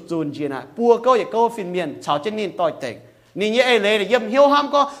นี่จุดจูนจีน่ะปัวก็อย่าก็ฟินเมียนชาวเจนนินต่อยเต็งนี่เย่เลยเยี่ยมเฮียวห้าม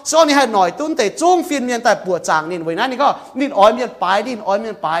ก็ซ้อนนี่ให้หน่อยตุ้นแต่จุ้งฟินเมียนแต่ปัวจางนี่ไว้นั่นนี่ก็นี่อ้อยเมียนปลายนี่อ้อยเมี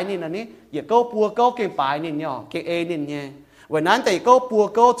ยนปลายนี่นะนี่อย่าก็ปัวก็เก่งปลายนี่เนี่ยเก่งนี่เนี่ยไว้นั่นแต่ก็ปัว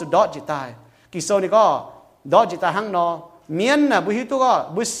ก็จุดดอจิตายกิโซนี่ก็ดอจิตายหั่งนอเมียนน่ะบุหิตุก็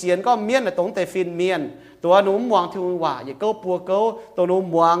บุเสียนก็เมียนน่ะตรงแต่ฟินเมียนตัวหนุ่มมองที่ว่าอย่าเก้าปัวเก้าตัวหนุ่ม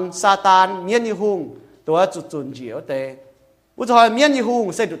มองซาตานเมียนยี่หุงตัวจุดจุนเจียวเตอุทอยเมียนยี่หุง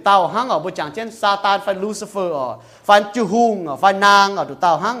เสด็จเต่าหั่งบุจังเช่นซาตานฟันลูซิเฟอร์ฟันจูหุงฟันนางดูเต่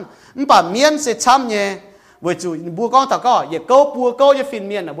าหั่งมันป่าเมียนเสร็จช้ำเนี่ยบุจุบัวก้องตะก็อย่าเก้าปัวเก้าอย่าฟินเ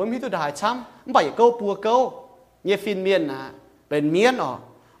มียนบุมีตัวได้ช้ำมันป่าอย่าเก้าปัวเก้าอย่าฟินเมียนนะเป็นเมียน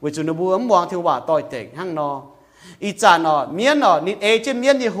บุจุนบัวมองที่ว่าต่อยเตะหั่งนออีจานเมียนนิดเอเจเมี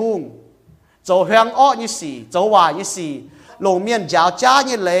ยนยี่หุงdầu hoang ó như xì dầu hòa như xì lồng miên giáo cha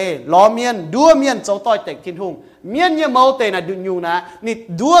như lệ lò miên đua miên dầu tỏi tệch thiên hùng miên như mâu tề là đừng nhung na nịt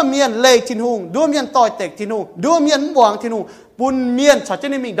đua miên lệ thiên hùng đua miên tỏi tệch thiên hùng đua miên buông thiên hùng bùn miên cho cho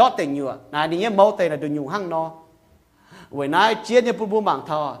nên mình đót tệch nhựa na ní mâu tề là đừng nhung hăng no vậy nay chia như bùn bảng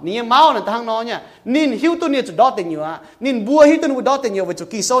thò ní máu là hăng no nhá nín hiu tu nín đót tệch nhựa nín bùa hiu tu đót tệch nhựa vậy chỗ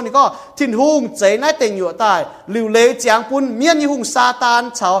kỳ sâu này có thiên hùng chế nái tệch nhựa tài liều lệ giáng bùn miên như hùng Satan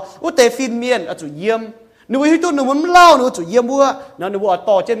chào út tề phim miên ở chỗ yếm nếu hiu tu nếu muốn lao nếu chỗ yếm bùa nó nếu bùa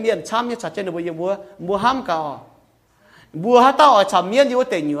tỏ trên miên chăm như chặt trên nếu bùa yếm bùa ham cao bùa hát tao ở chạm miên như út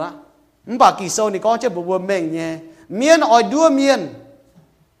tề nhựa bà kỳ sâu này có chơi bùa mình nhé miên ở đua miên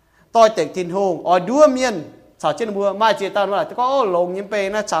tỏi tệch thiên hùng ở đua miên chào trên bùa mai chỉ tao nói có lồng nhím pe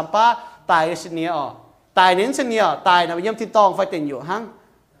na chạm pa tài sinh nhỉ tài đến sinh nhỉ tài là yếm thiên tòng phải tiền nhiều hăng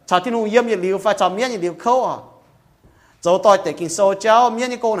chào thiên hùng yếm nhiệt liều phải chào miên nhiệt liều khâu dầu tỏi tệch kinh sâu cháu miên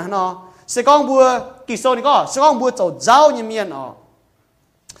như cô này nó sẽ con bùa kinh sâu này có sẽ con bùa dầu rau như miên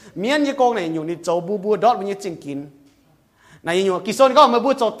miên như cô này nhiều đi dầu bùa đót như chinh kín này nhiều kinh sâu này có mà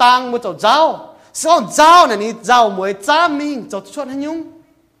bùa dầu tăng bùa dầu rau sẽ con rau này đi rau muối chả mình dầu chuột hay nhung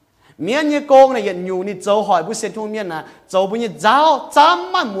miên như cô này hiện nhiều nít dầu hỏi bùi sen thung miên là dầu bùi như dao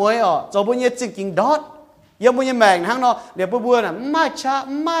chám mà muối dầu bùi như chinh kín đót yếm bùi như mèn hang nó để bùi là mai cha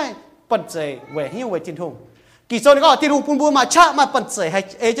mai bận dậy về hiu về thiên thung kỳ sau này có thiên thung bùi mà cha mà bận dậy hay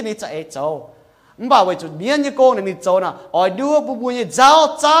ấy cho nên chạy dầu bảo về chuyện miên như cô này nít dầu nào ở đua bùi như dao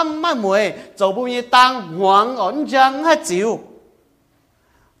chám mà muối dầu bùi như tăng hoang ổn trăng hay chịu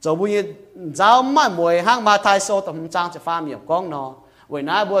dầu bùi như dao mà muối hang mà thái sâu tầm trang sẽ pha miệng con nó vậy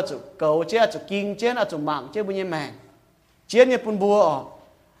nãy bùa chủ cầu chế chủ kinh chế là chủ mạng chế bùi như mèn chế như bùn bùa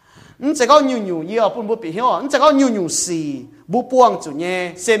จะก็อยู่เยอะปุ่นบัวปีเหี้ยจะก็อยู่สีบัวปวงจุเย่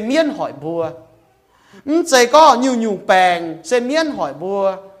เซเมียนหอยบัวจะก็อยู่แปงเซเมียนหอยบัว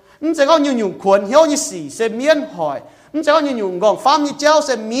จะก็อยู่ขวนเหี้ยยี่สีเซเมียนหอยจะก็อยู่กองฟ้ายี่เจ้าเซ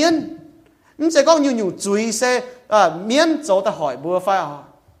เมียนจะก็อยู่จุยเซเมียนโจแต่หอยบัวไฟ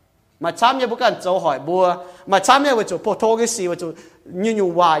มาช้ำยังบุกันโจหอยบัวมาช้ำยังว่าจุโพโทยี่สีว่าจุอยู่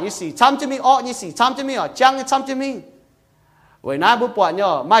วายยี่สีช้ำจะมีอ้อยี่สีช้ำจะมีจังช้ำจะมีเว้ยนะบุปผาเนี่ย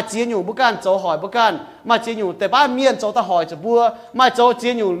มาเจียนอยู่บุกันโจหอยบุกันมาเจียนอยู่แต่บ้านเมียนโจแต่หอยจะบัวมาโจเจี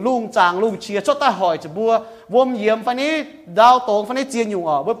ยนอยู่ลุงจางลุงเชียโจแต่หอยจะบัววมเยี่ยมฟันนี้ดาวตงฟันนี้เจียนอยู่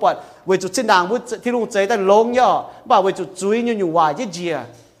บุปผาเว้ยจุดเส้นด่างบุที่ลุงเจแต่ลงเนี่ยบ่าเว้ยจุดจุยอยู่วายเจีย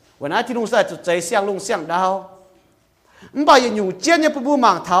เว้ยนะที่ลุงใส่จุดเจเสียงลุงเสียงดาวบ่าอยู่เจียนเนี่ยบุ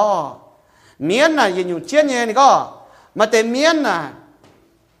มังเท้าเมียนน่ะอยู่เจียนเนี่ยนี่ก็มาแต่เมียนน่ะ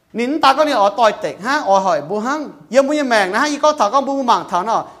นินตาก็เนี่ยต่อยเต็กฮะหอยบูฮังยังบุญยังแมงนะฮะอีก็ถาก็บุญมังเท้าเ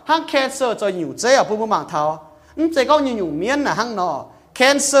นาะฮังแคนเซอร์จะอยู่เจ้าบุญมังเท้าเจ้าก็อยู่เมียนน่ะฮังเนาะแค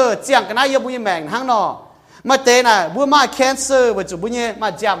นเซอร์เจียงกันนะยังบุญยังแมงฮังเนาะมาเตน่ะบุญมาแคนเซอร์ว่าจุบุญยังมา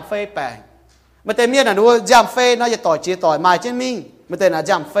จามเฟยแปงมาเตเมียนน่ะดูจามเฟยน่ะจะต่อยเจียต่อยมาเจนมิงมาเตน่ะ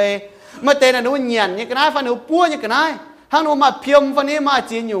จามเฟยมาเตน่ะดูเงียนยังกันนะฟันดูปัวยังกันนะฮังนูมาเพียมฟันนี้มา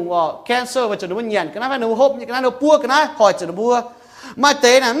จีนอยู่แคนเซอร์ว่าจุดูเงียนกันนะฟันดูฮบยังกันนะดูปัวกันนะหอยจุดูบัวมาเต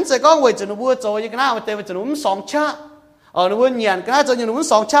ะนั้นจะก็เวจนุบัวโจยกันนะมาเตะเวจนุมสองชานุบัวเนียนกันนะจนนุม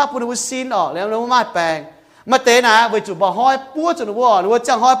สองชาปุ่นนุบัวซีนแล้วนุบัวมาแปลงมาเตะนะเวจุบ่ห้อยปัวจนุบัวนุบัว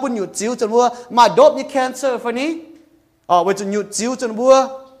จังห้อยปุ่นหยุดจิ้วจนุบัวมาดบยี่แคนเซอร์ฟันนี้เวจุหยุดจิ้วจนุบัว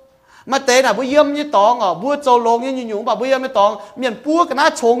มาเตะนะบัวเยี่ยมยี่ตองบัวโจลงยี่หยุ่งบ่บัวเยี่ยมยี่ตองเมียนปัวกันนะ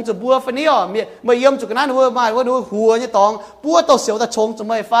ชงจุบัวฟันนี้เมียมาเยี่ยมจุกันนะนุบัวมาว่านุบัวหัวยี่ตองปัวโตเสียวแต่ชงจุไ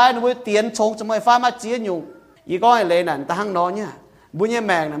ม่ฟ้านุบัวเตียนชงจุไม่ฟ้ามาเจียนอยู่อีก้อยเลยนั่นตาหังนอนเนี่ยบุญยังแ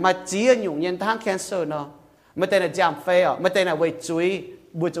มงนะมาเจียนอยู่ยันทั้งแคนเซอร์เนาะมาเตะน่ะจามเฟยมาเตะน่ะไว้จุย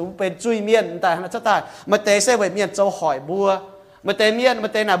บัวจะเป็นจุยเมียนแต่น่ะจะตายมาเตะเสไว้เมียนโจหอยบัวมาเตะเมียนมา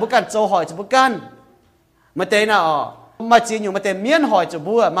เตะน่ะบุกันโจหอยจะบุกันมาเตะน่ะมาเจียนอยู่มาเตะเมียนหอยจะ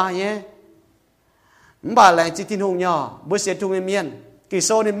บัวมาเนี่ยบ่าแรงจีทินหงย่อบัวเสียทุ่งเมียนกี่โซ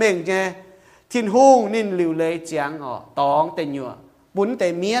นี่เม่งแกทินหงนินหลิวเลยเจียงตองเตะหยัวบุญเตะ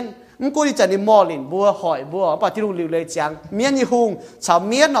เมียนกูดิจันนี่มอลินบัวหอยบัวป่าที่ลุงลิวเลยจังเมียนยี่หุงชาว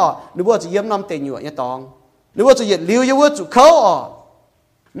เมียนหรือว่าจะเยี่ยมน้ำเตยหยวดยี่ตองหรือว่าจะเหยียดลิวยี่ว่าจุเขา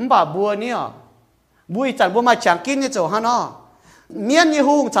ป่าบัวเนี่ยบัวจันบัวมาจังกินยี่เจ้าฮะเนาะเมียนยี่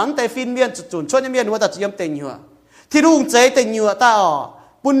หุงฉันแต่ฟินเมียนจุนชวนเมียนว่าจะเยี่ยมเตยหยวดที่ลุงเจเตยหยวดตา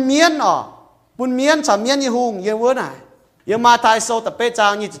ปุ่นเมียนปุ่นเมียนชาวเมียนยี่หุงยี่ว่าไหนยังมาไทยโซแต่เป้จา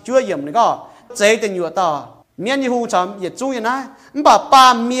งยี่จะช่วยเยี่ยมนี่ก็เจเตยหยวดต่อเมียนยี่หุงชาวเหยียดจุ้งยังไงบ่าปา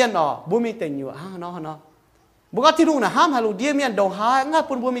เมียนบุมีเต็งอยู่ฮะเนาะบุกที่ลุงน่ะห้ามให้ลูกเดียเมียนดงหาง่าย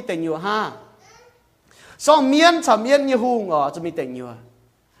ปุ่นบุมีเต็งอยู่ฮะสองเมียนสามเมียนยี่หุงจะมีเต็งอยู่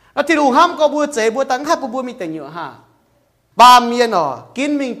แล้วที่ลุงห้ามก็บัวเจ๋บัวตั้งให้ปุ่นบุมีเต็งอยู่ฮะปาเมียนกิ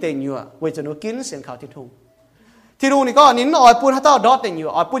นมิงเต็งอยู่เวจนุกินเสียงข่าวที่ทุ่งที่ลุงนี่ก็นินปุ่นให้เต้าดอดเต็งอยู่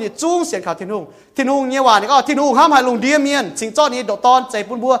ปุ่นจะจุ้งเสียงข่าวที่ทุ่งที่ลุงเนี่ยว่านี่ก็ที่ลุงห้ามให้ลุงเดียเมียนสิงจ้อนี้ดอกตอนเจ๋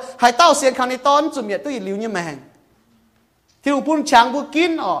ปุ่นบัวให้เต้าเสียงข่าวในตอนจุ่มเมียตุ้ยลิ้วเนี่ยแมงที่ลุงปุ่นช้างบุกิ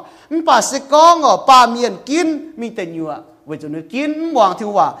นมันป่าสกองป่าเมียนกินมีแต่หยัวเวจนกินวางที่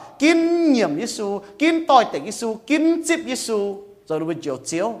ว่ากินเหยี่ยมยิสูกินต่อยเตะยิสูกินจิบยิสูจะรู้ว่าเจียวเ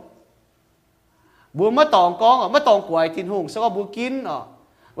จียวบัวมาตองกองมาตองกวยทิ้งหงสก็บัวกิน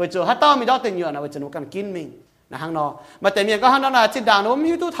เวจนฮัตต้ามีดอกแต่หยัวนะเวจนกันกินมิงนะฮังนอมาแต่เมียนก็ฮังนอนะจิตด่างว่ามี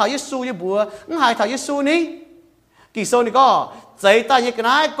ตู้ถ่ายยิสูยี่บัวหายถ่ายยิสูนี้กี่โซนี่ก็ใจตายยังไง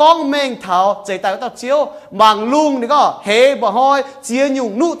ก้องเมงเท้าใจตายก็ต้องเจียวบางลุงนี่ก็เฮบ่ห้อยเจียยุ่ง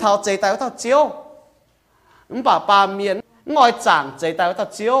นู่เท้าใจตายก็ต้องเจียวป่าปาเมียนอ้อยจ่างใจตายก็ต้อง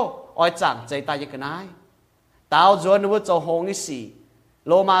เจียวอ้อยจ่างใจตายยังไงดาวจวนนึกว่าจะหงอีสีโ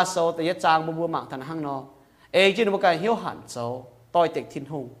ลมาโซแต่ยจางบัวหมักทันห้างนอจีนบุกการเหี้ยวหันโซต่อยเต็กทิน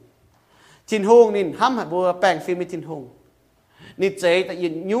หงนี่ห้ามหัดบัวแป้งฟิล์มทินหงนี่ใจแต่ยิ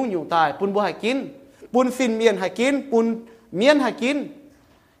นยุ่งอยู่ตายปุ่นบัวให้กินปุ่นฟินเมียนให้กินปุ่นเมียนให้กิน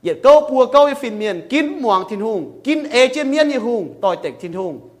เหยียดเก้าปัวเก้าฟินเมียนกินหมวงทินหุงกินเจเมียนยี่หุงต่อยเต็กทินหุ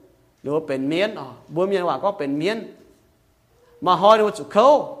งหรือว่าเป็นเมียนบัวเมียนว่าก็เป็นเมียนมาหอยดูจุเขา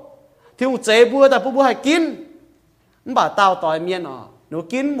ที่หุงเจบัวแต่บัวให้กินมันบ่าเต้าต่อยเมียนหนู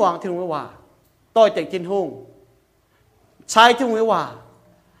กินหมวงทินหุงว่าต่อยเต็กทินหุงใช้ทินหุงว่า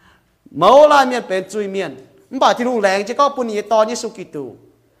เมาลาเมียนเป็นจุยเมียนมันบ่าทินหุงแรงจะก็ปุ่นยี่ตอนยี่สุกิตู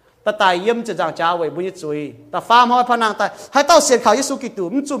แต่ตายเยี่ยมจะจางจ้าไว้บุญจุยแต่ฟ้าห้อยพนังตายให้เต้าเสียนเขายิสุกิตู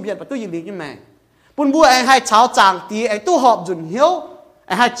มันจุ่มเย็นประตูยิงลีกยังไงปุ่นบัวไอ้ให้เช้าจางตีไอ้ตู้หอบจุนเหี้ยวไ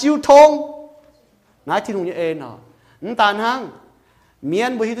อ้ให้จิ้วทงนายที่นุ่งยี่เอ็นนั่นตาหังเมีย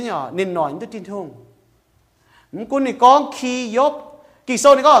นบุญที่ตัวเนี่ยนินหน่อยตัวจินทงมันกุนนี่กองขี่ยบ kỳ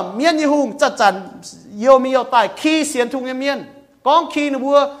sau này có miên như hùng chặt chắn yêu mi yêu tài khi xiên thùng như miên con khi nó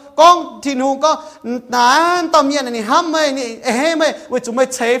bùa con thì hùng có ná tao miên này hâm mày này ê mày với chúng mày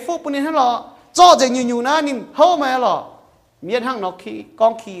chế phúc bên hết lọ cho dành nhiều na nín hô mày lọ miên hăng nó khi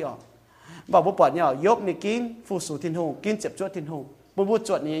con khi à bảo bố bọn nhỏ yốp này kín phu số thiên hùng kín chẹp chuột thiên hùng bố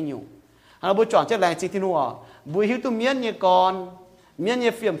chuột này nhiều hắn bố chọn chất lành chỉ thiên hùng à bố hiếu tu miên như con miên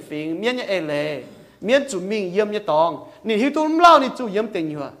như phiền phiền miên như ê lệ miên chủ mình yếm như tòng nín hiếu tu lao nín chủ yếm tình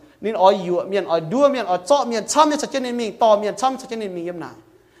nhựa nín ỏi dụa miên ỏi đua miên ỏi chọ miên chăm miên sạch trên mình to miên chăm sạch trên mình yếm nải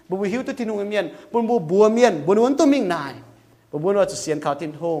bố hiếu tu thiên hùng miên bố bùa miên bố muốn tu mình nải bố nói chủ xiên khảo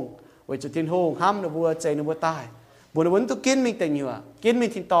thiên hùng với chủ thiên hùng ham nó bùa chạy nó bùa tai bố muốn tu kiến mình tình nhựa kiến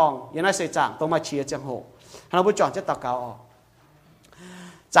mình thiên tòng yên ai sẽ chẳng tông mà chia chẳng hộ hắn bố chọn chất tao cao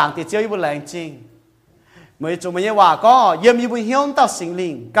chẳng thì chơi bố lành chinh mới chúng mìnhว่าก็เยี่ยมอยู่บนเฮียนต่อสิ่งลิ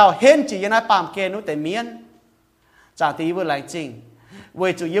งเก่าเห็นจียันไอปามเกนุแต่เมียนจากที่บนแรงจริงเว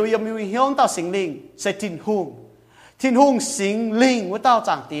จูเยี่ยมอยู่บนเฮียนต่อสิ่งลิงใส่ทินหุงสิ่งลิงว่าต่อจ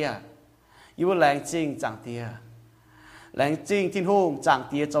างเตียอยู่บนแรงจริงจางเตียแรงจริงทินหุงจางเ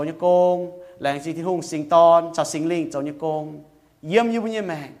ตียเจ้าเนี่ยโกงแรงจริงทินหุงสิ่งตอนชาวสิ่งลิงเจ้าเนี่ยโกงเยี่ยมอยู่บนเยี่ยม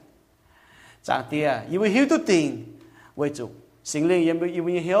แมงจางเตียอยู่บนเฮียนตุติงเวจูสิ่งลิงเยี่ยมอยู่บ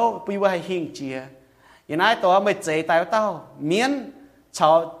นเฮียนปุยว่าให้หิงเจียยังไงตัวไม่เจตายเต้าเมียนชา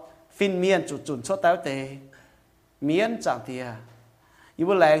วฟินเมียนจุดชดเต้าเตเมียนจังเตียอยู่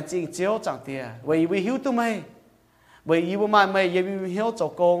บนแรงจริงเจียวจังเตียวัยหิวตัวไม่วัยอยู่บนมาไม่ยังหิวจ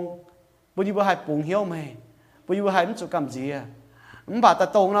กงบุญอยู่บนหายปุ่งหิวไม่บุญอยู่บนหายมันจุกำเจียมันบาดตะ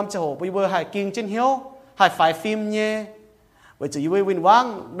ตรงน้ำเจ้าบุญอยู่บนหายกินจิ้นหิวหายไฟฟิล์มเนี่ยวัยจะอยู่บนวินว่าง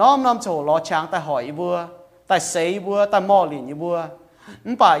น้อมน้ำเจ้ารอช้างแต่หอยบัวแต่เสยบัวแต่หม้อหลินอยู่บัว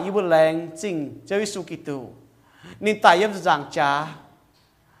มันป่าอยู่บนแรงจริงเจ้าวิสุกิตูนินตายยับจางจ้า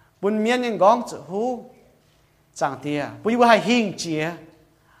บนเมียนยังก้องจะหูจางเตียบุญอยู่บนหายหิงเจีย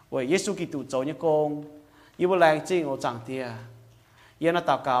เว้ยเยซูกิตูโจยกงอยู่บนแรงจริงโอจางเตียเย็นน่ะ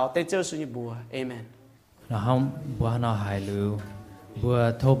ตากาวเต้เจ้าสุญบัวเอเมนเราห้องบัวน่าหายลือบัว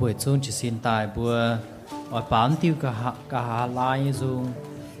โทบัวจุนจะสินตายบัวอดปามติวกะหาลายจุง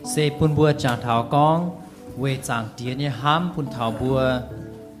เสปุ่นบัวจางเท้ากองเวจางเตียเนี่ยห้ามปุ่นเท้าบัว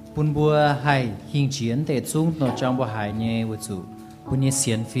ปุ่นบัวให้หิงเจียนแต่จุงนอจังบัวหายเนี่ยวจูปุ่นเนี่ยเ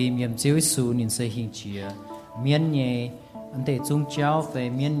สียนฟิล์มยำเจ้าวิสูนินเสหิงเจียเมียนเนี่ยอันแต่จุงเจ้าเฟ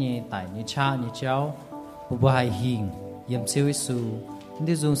เมียนเนี่ยไต่เนี่ยชาเนี่ยเจ้าปุ่นบัวให้หิงยำเจ้าวิสูอัน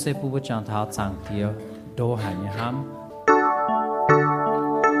ที่จุงเสปุ่นบัวจางเท้าจางเตียวโดหายเนี่ยห้าม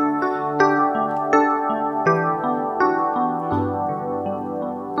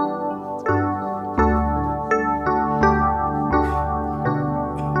Hãy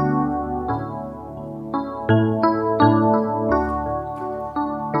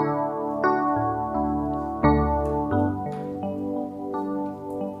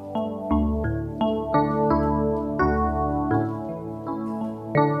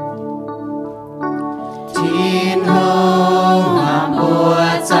subscribe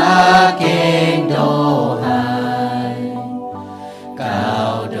cho kênh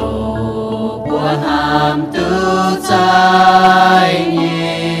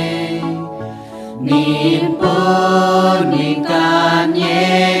Ghiền Mì Gõ để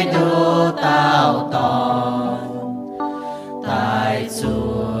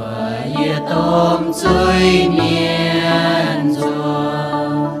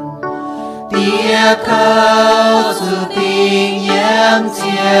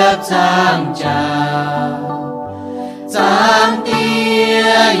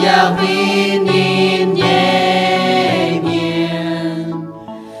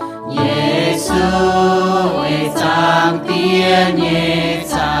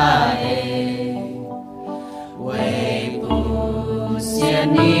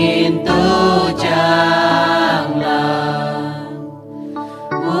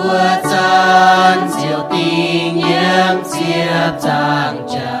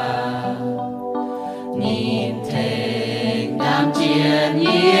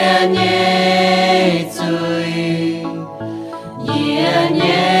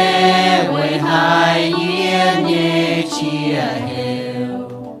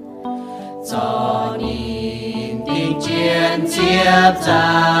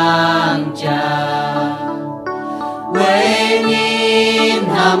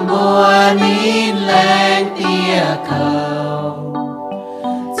không bỏ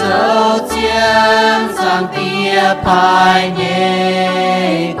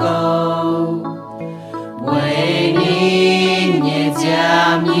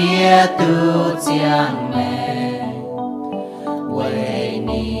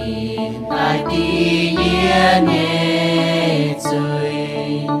lỡ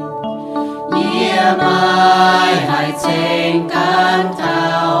Ia mai hai chênh can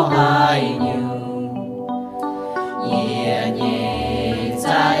thao hai nhiều Ia nhẹ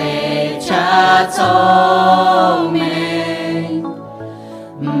cha e cha cho mình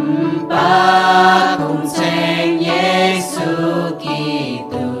ba cùng chênh Giêsu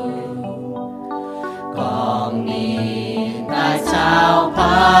Kitô con nhìn tại sao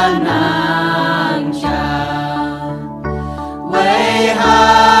phán nang cha với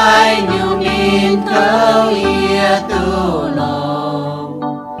hai nhiều nghìn câu ia tu lòng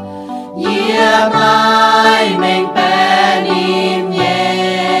ia mai mình bè niềm nhẹ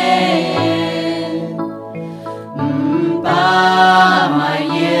ba mai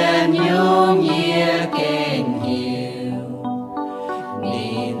yên nhung ia kênh hiểu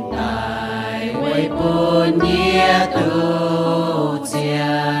nên tài với buồn ia tu chia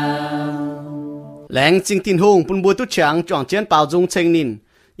lãng chính tin hùng bún bùa tu chẳng chọn chiến bảo dung chênh nín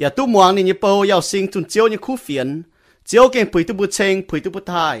ya tu muang nín nhịp bầu yào sinh tuần chiếu như khu phiền chiếu kênh phơi tu bùa chênh phơi tu bùa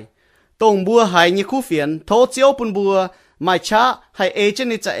thai tông bùa hay như khu phiền thô chiếu bún bùa mai cha hay ê chân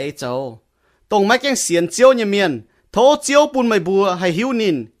ní cha ê châu tông mai kênh xiên chiếu như miền thô chiếu bún mai bùa hay hiu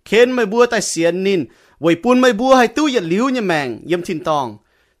nín khen mai bùa tại xiên nín vậy bún mai bùa hay tu yết liu như mèng yếm tin tòng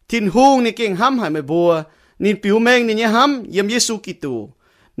tin hùng ní kênh hăm hay mai bùa nín piu mèng nín như hăm yếm Giêsu Kitô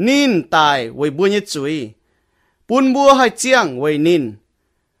nín tài với bùa như chuối bún bùa hay chiang với nín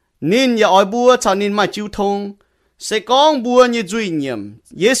ya oi bùa cho nín mai chiu thông sẽ con bùa như duy nhiệm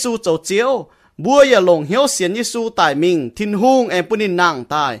Giêsu châu chiếu bùa ya lồng hiếu xiên Giêsu tài mình thiên hung em bùn nín nàng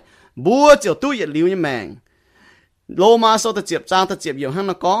tài bùa chiều tu yết liu như mèng lô ma sau ta chiệp trang ta chiệp nhiều hăng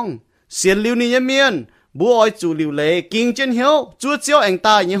nó con xiên liu nín như miên bùa oi chủ liu lệ kinh chân hiếu chúa chiếu anh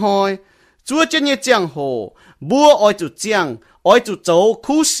tài như hồi chúa chân như chiang hồ bùa oi chủ chiang oi chủ châu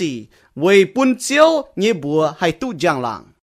khu sĩ vì bún chiếu như bùa hay tu giang làng